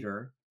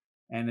leader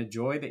and a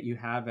joy that you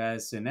have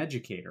as an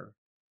educator.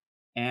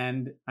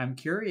 And I'm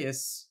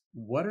curious,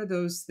 what are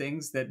those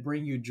things that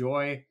bring you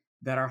joy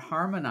that are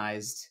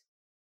harmonized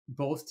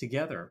both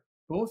together,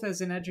 both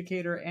as an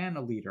educator and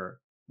a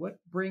leader? What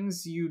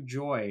brings you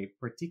joy,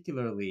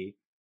 particularly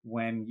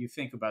when you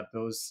think about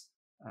those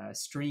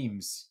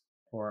streams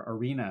or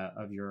arena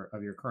of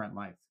your current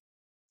life?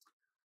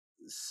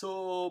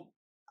 So,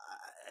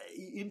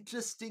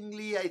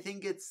 interestingly, I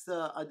think it's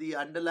the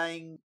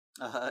underlying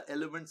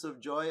elements of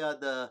joy are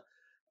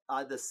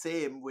the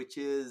same, which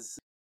is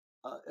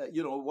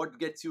what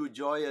gets you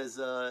joy as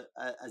a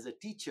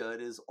teacher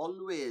is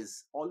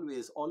always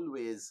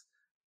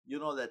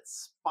that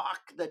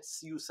spark that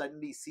you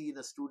suddenly see in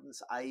a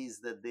student's eyes,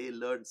 that they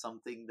learned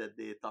something that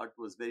they thought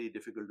was very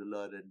difficult to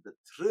learn, and the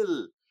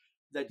thrill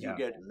that you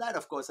get. And that,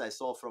 of course, I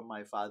saw from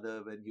my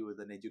father when he was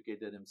an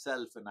educator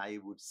himself, and I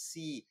would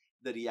see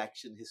the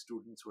reaction his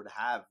students would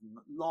have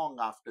long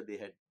after they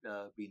had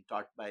been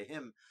taught by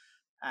him.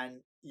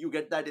 And you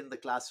get that in the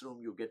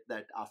classroom, you get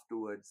that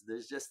afterwards.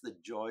 There's just the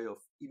joy of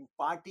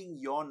imparting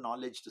your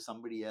knowledge to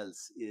somebody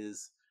else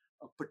is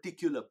a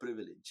particular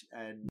privilege.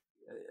 And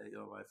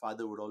my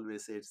father would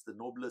always say it's the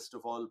noblest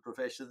of all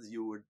professions,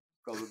 you would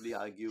probably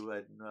argue,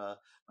 and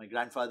my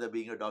grandfather,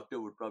 being a doctor,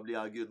 would probably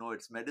argue no,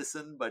 it's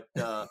medicine. But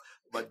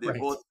they Right.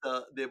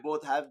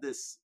 both have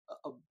this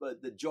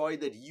the joy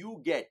that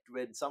you get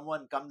when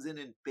someone comes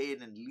in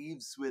pain and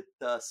leaves with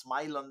a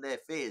smile on their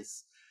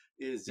face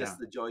is just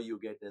the joy you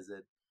get as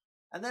a.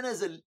 And then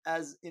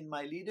as in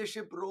my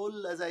leadership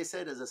role, as I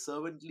said, as a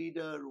servant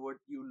leader, what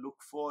you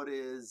look for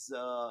is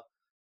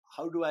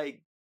how do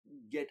I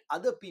get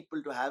other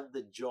people to have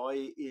the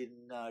joy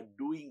in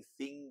doing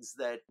things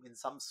that in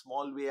some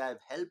small way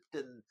I've helped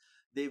and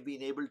they've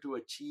been able to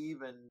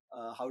achieve, and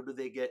how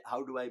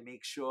do I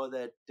make sure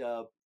that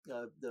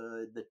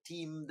the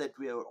team that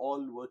we are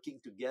all working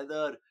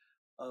together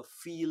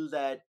feel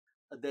that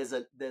there's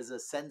a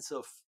sense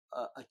of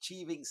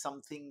achieving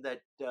something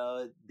that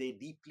they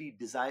deeply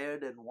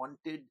desired and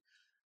wanted.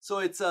 So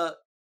it's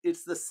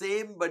the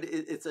same, but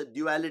it's a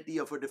duality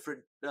of a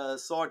different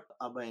sort.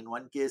 In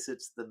one case,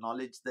 it's the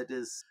knowledge that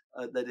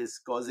is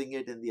causing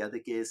it. In the other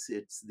case,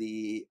 it's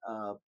the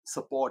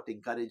support,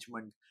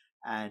 encouragement,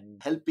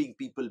 and helping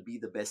people be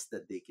the best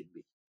that they can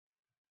be.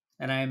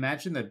 And I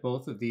imagine that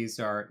both of these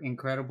are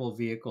incredible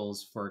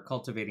vehicles for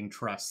cultivating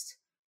trust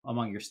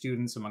among your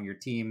students, among your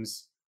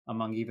teams,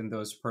 among even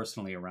those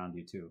personally around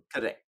you too.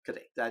 Correct.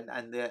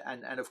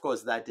 And of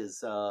course that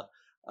is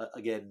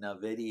again a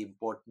very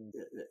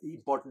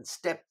important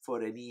step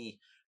for any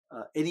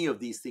of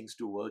these things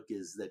to work,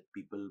 is that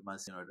people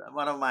must,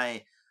 one of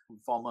my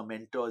former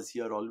mentors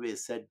here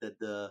always said that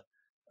the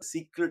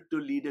secret to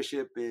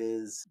leadership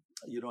is,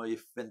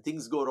 if when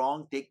things go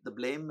wrong, take the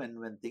blame, and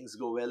when things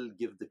go well,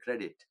 give the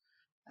credit.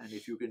 And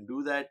if you can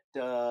do that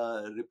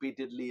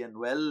repeatedly and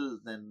well,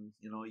 then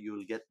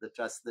you'll get the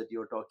trust that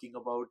you're talking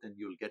about, and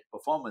you'll get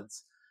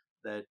performance.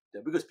 That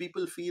because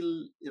people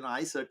feel,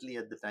 I certainly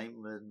at the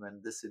time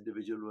when this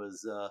individual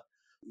was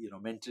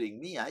mentoring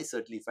me, I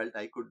certainly felt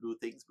I could do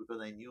things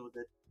because I knew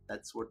that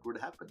that's what would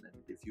happen.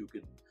 And if you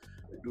can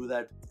do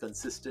that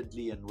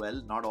consistently and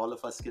well, not all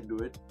of us can do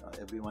it.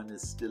 Everyone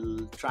is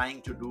still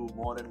trying to do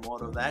more and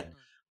more of that.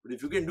 But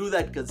if you can do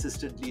that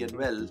consistently and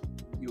well,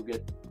 you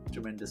get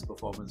tremendous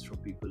performance from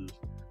people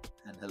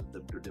and help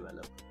them to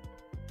develop.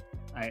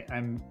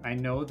 I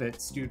know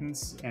that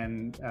students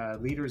and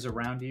leaders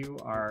around you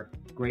are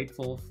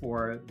grateful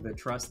for the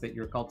trust that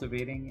you're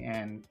cultivating,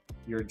 and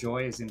your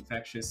joy is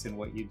infectious in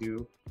what you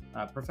do.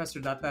 Professor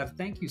Datar,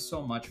 thank you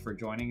so much for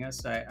joining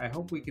us. I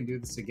hope we can do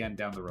this again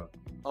down the road.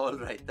 All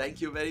right.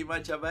 Thank you very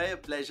much, Abhay. A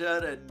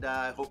pleasure. And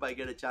I hope I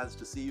get a chance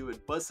to see you in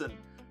person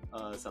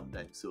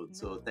sometime soon.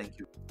 So thank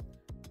you.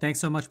 Thanks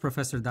so much,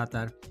 Professor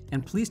Datar.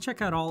 And please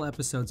check out all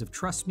episodes of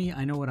Trust Me,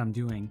 I Know What I'm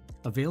Doing,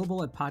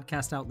 available at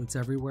podcast outlets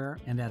everywhere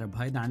and at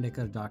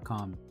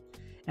abhaydandekar.com.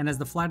 And as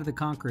the Flight of the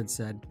Conchords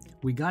said,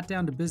 we got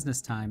down to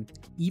business time,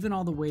 even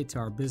all the way to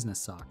our business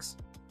socks.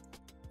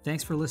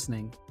 Thanks for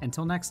listening.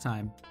 Until next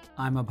time,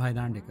 I'm Abhay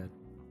Dandekar.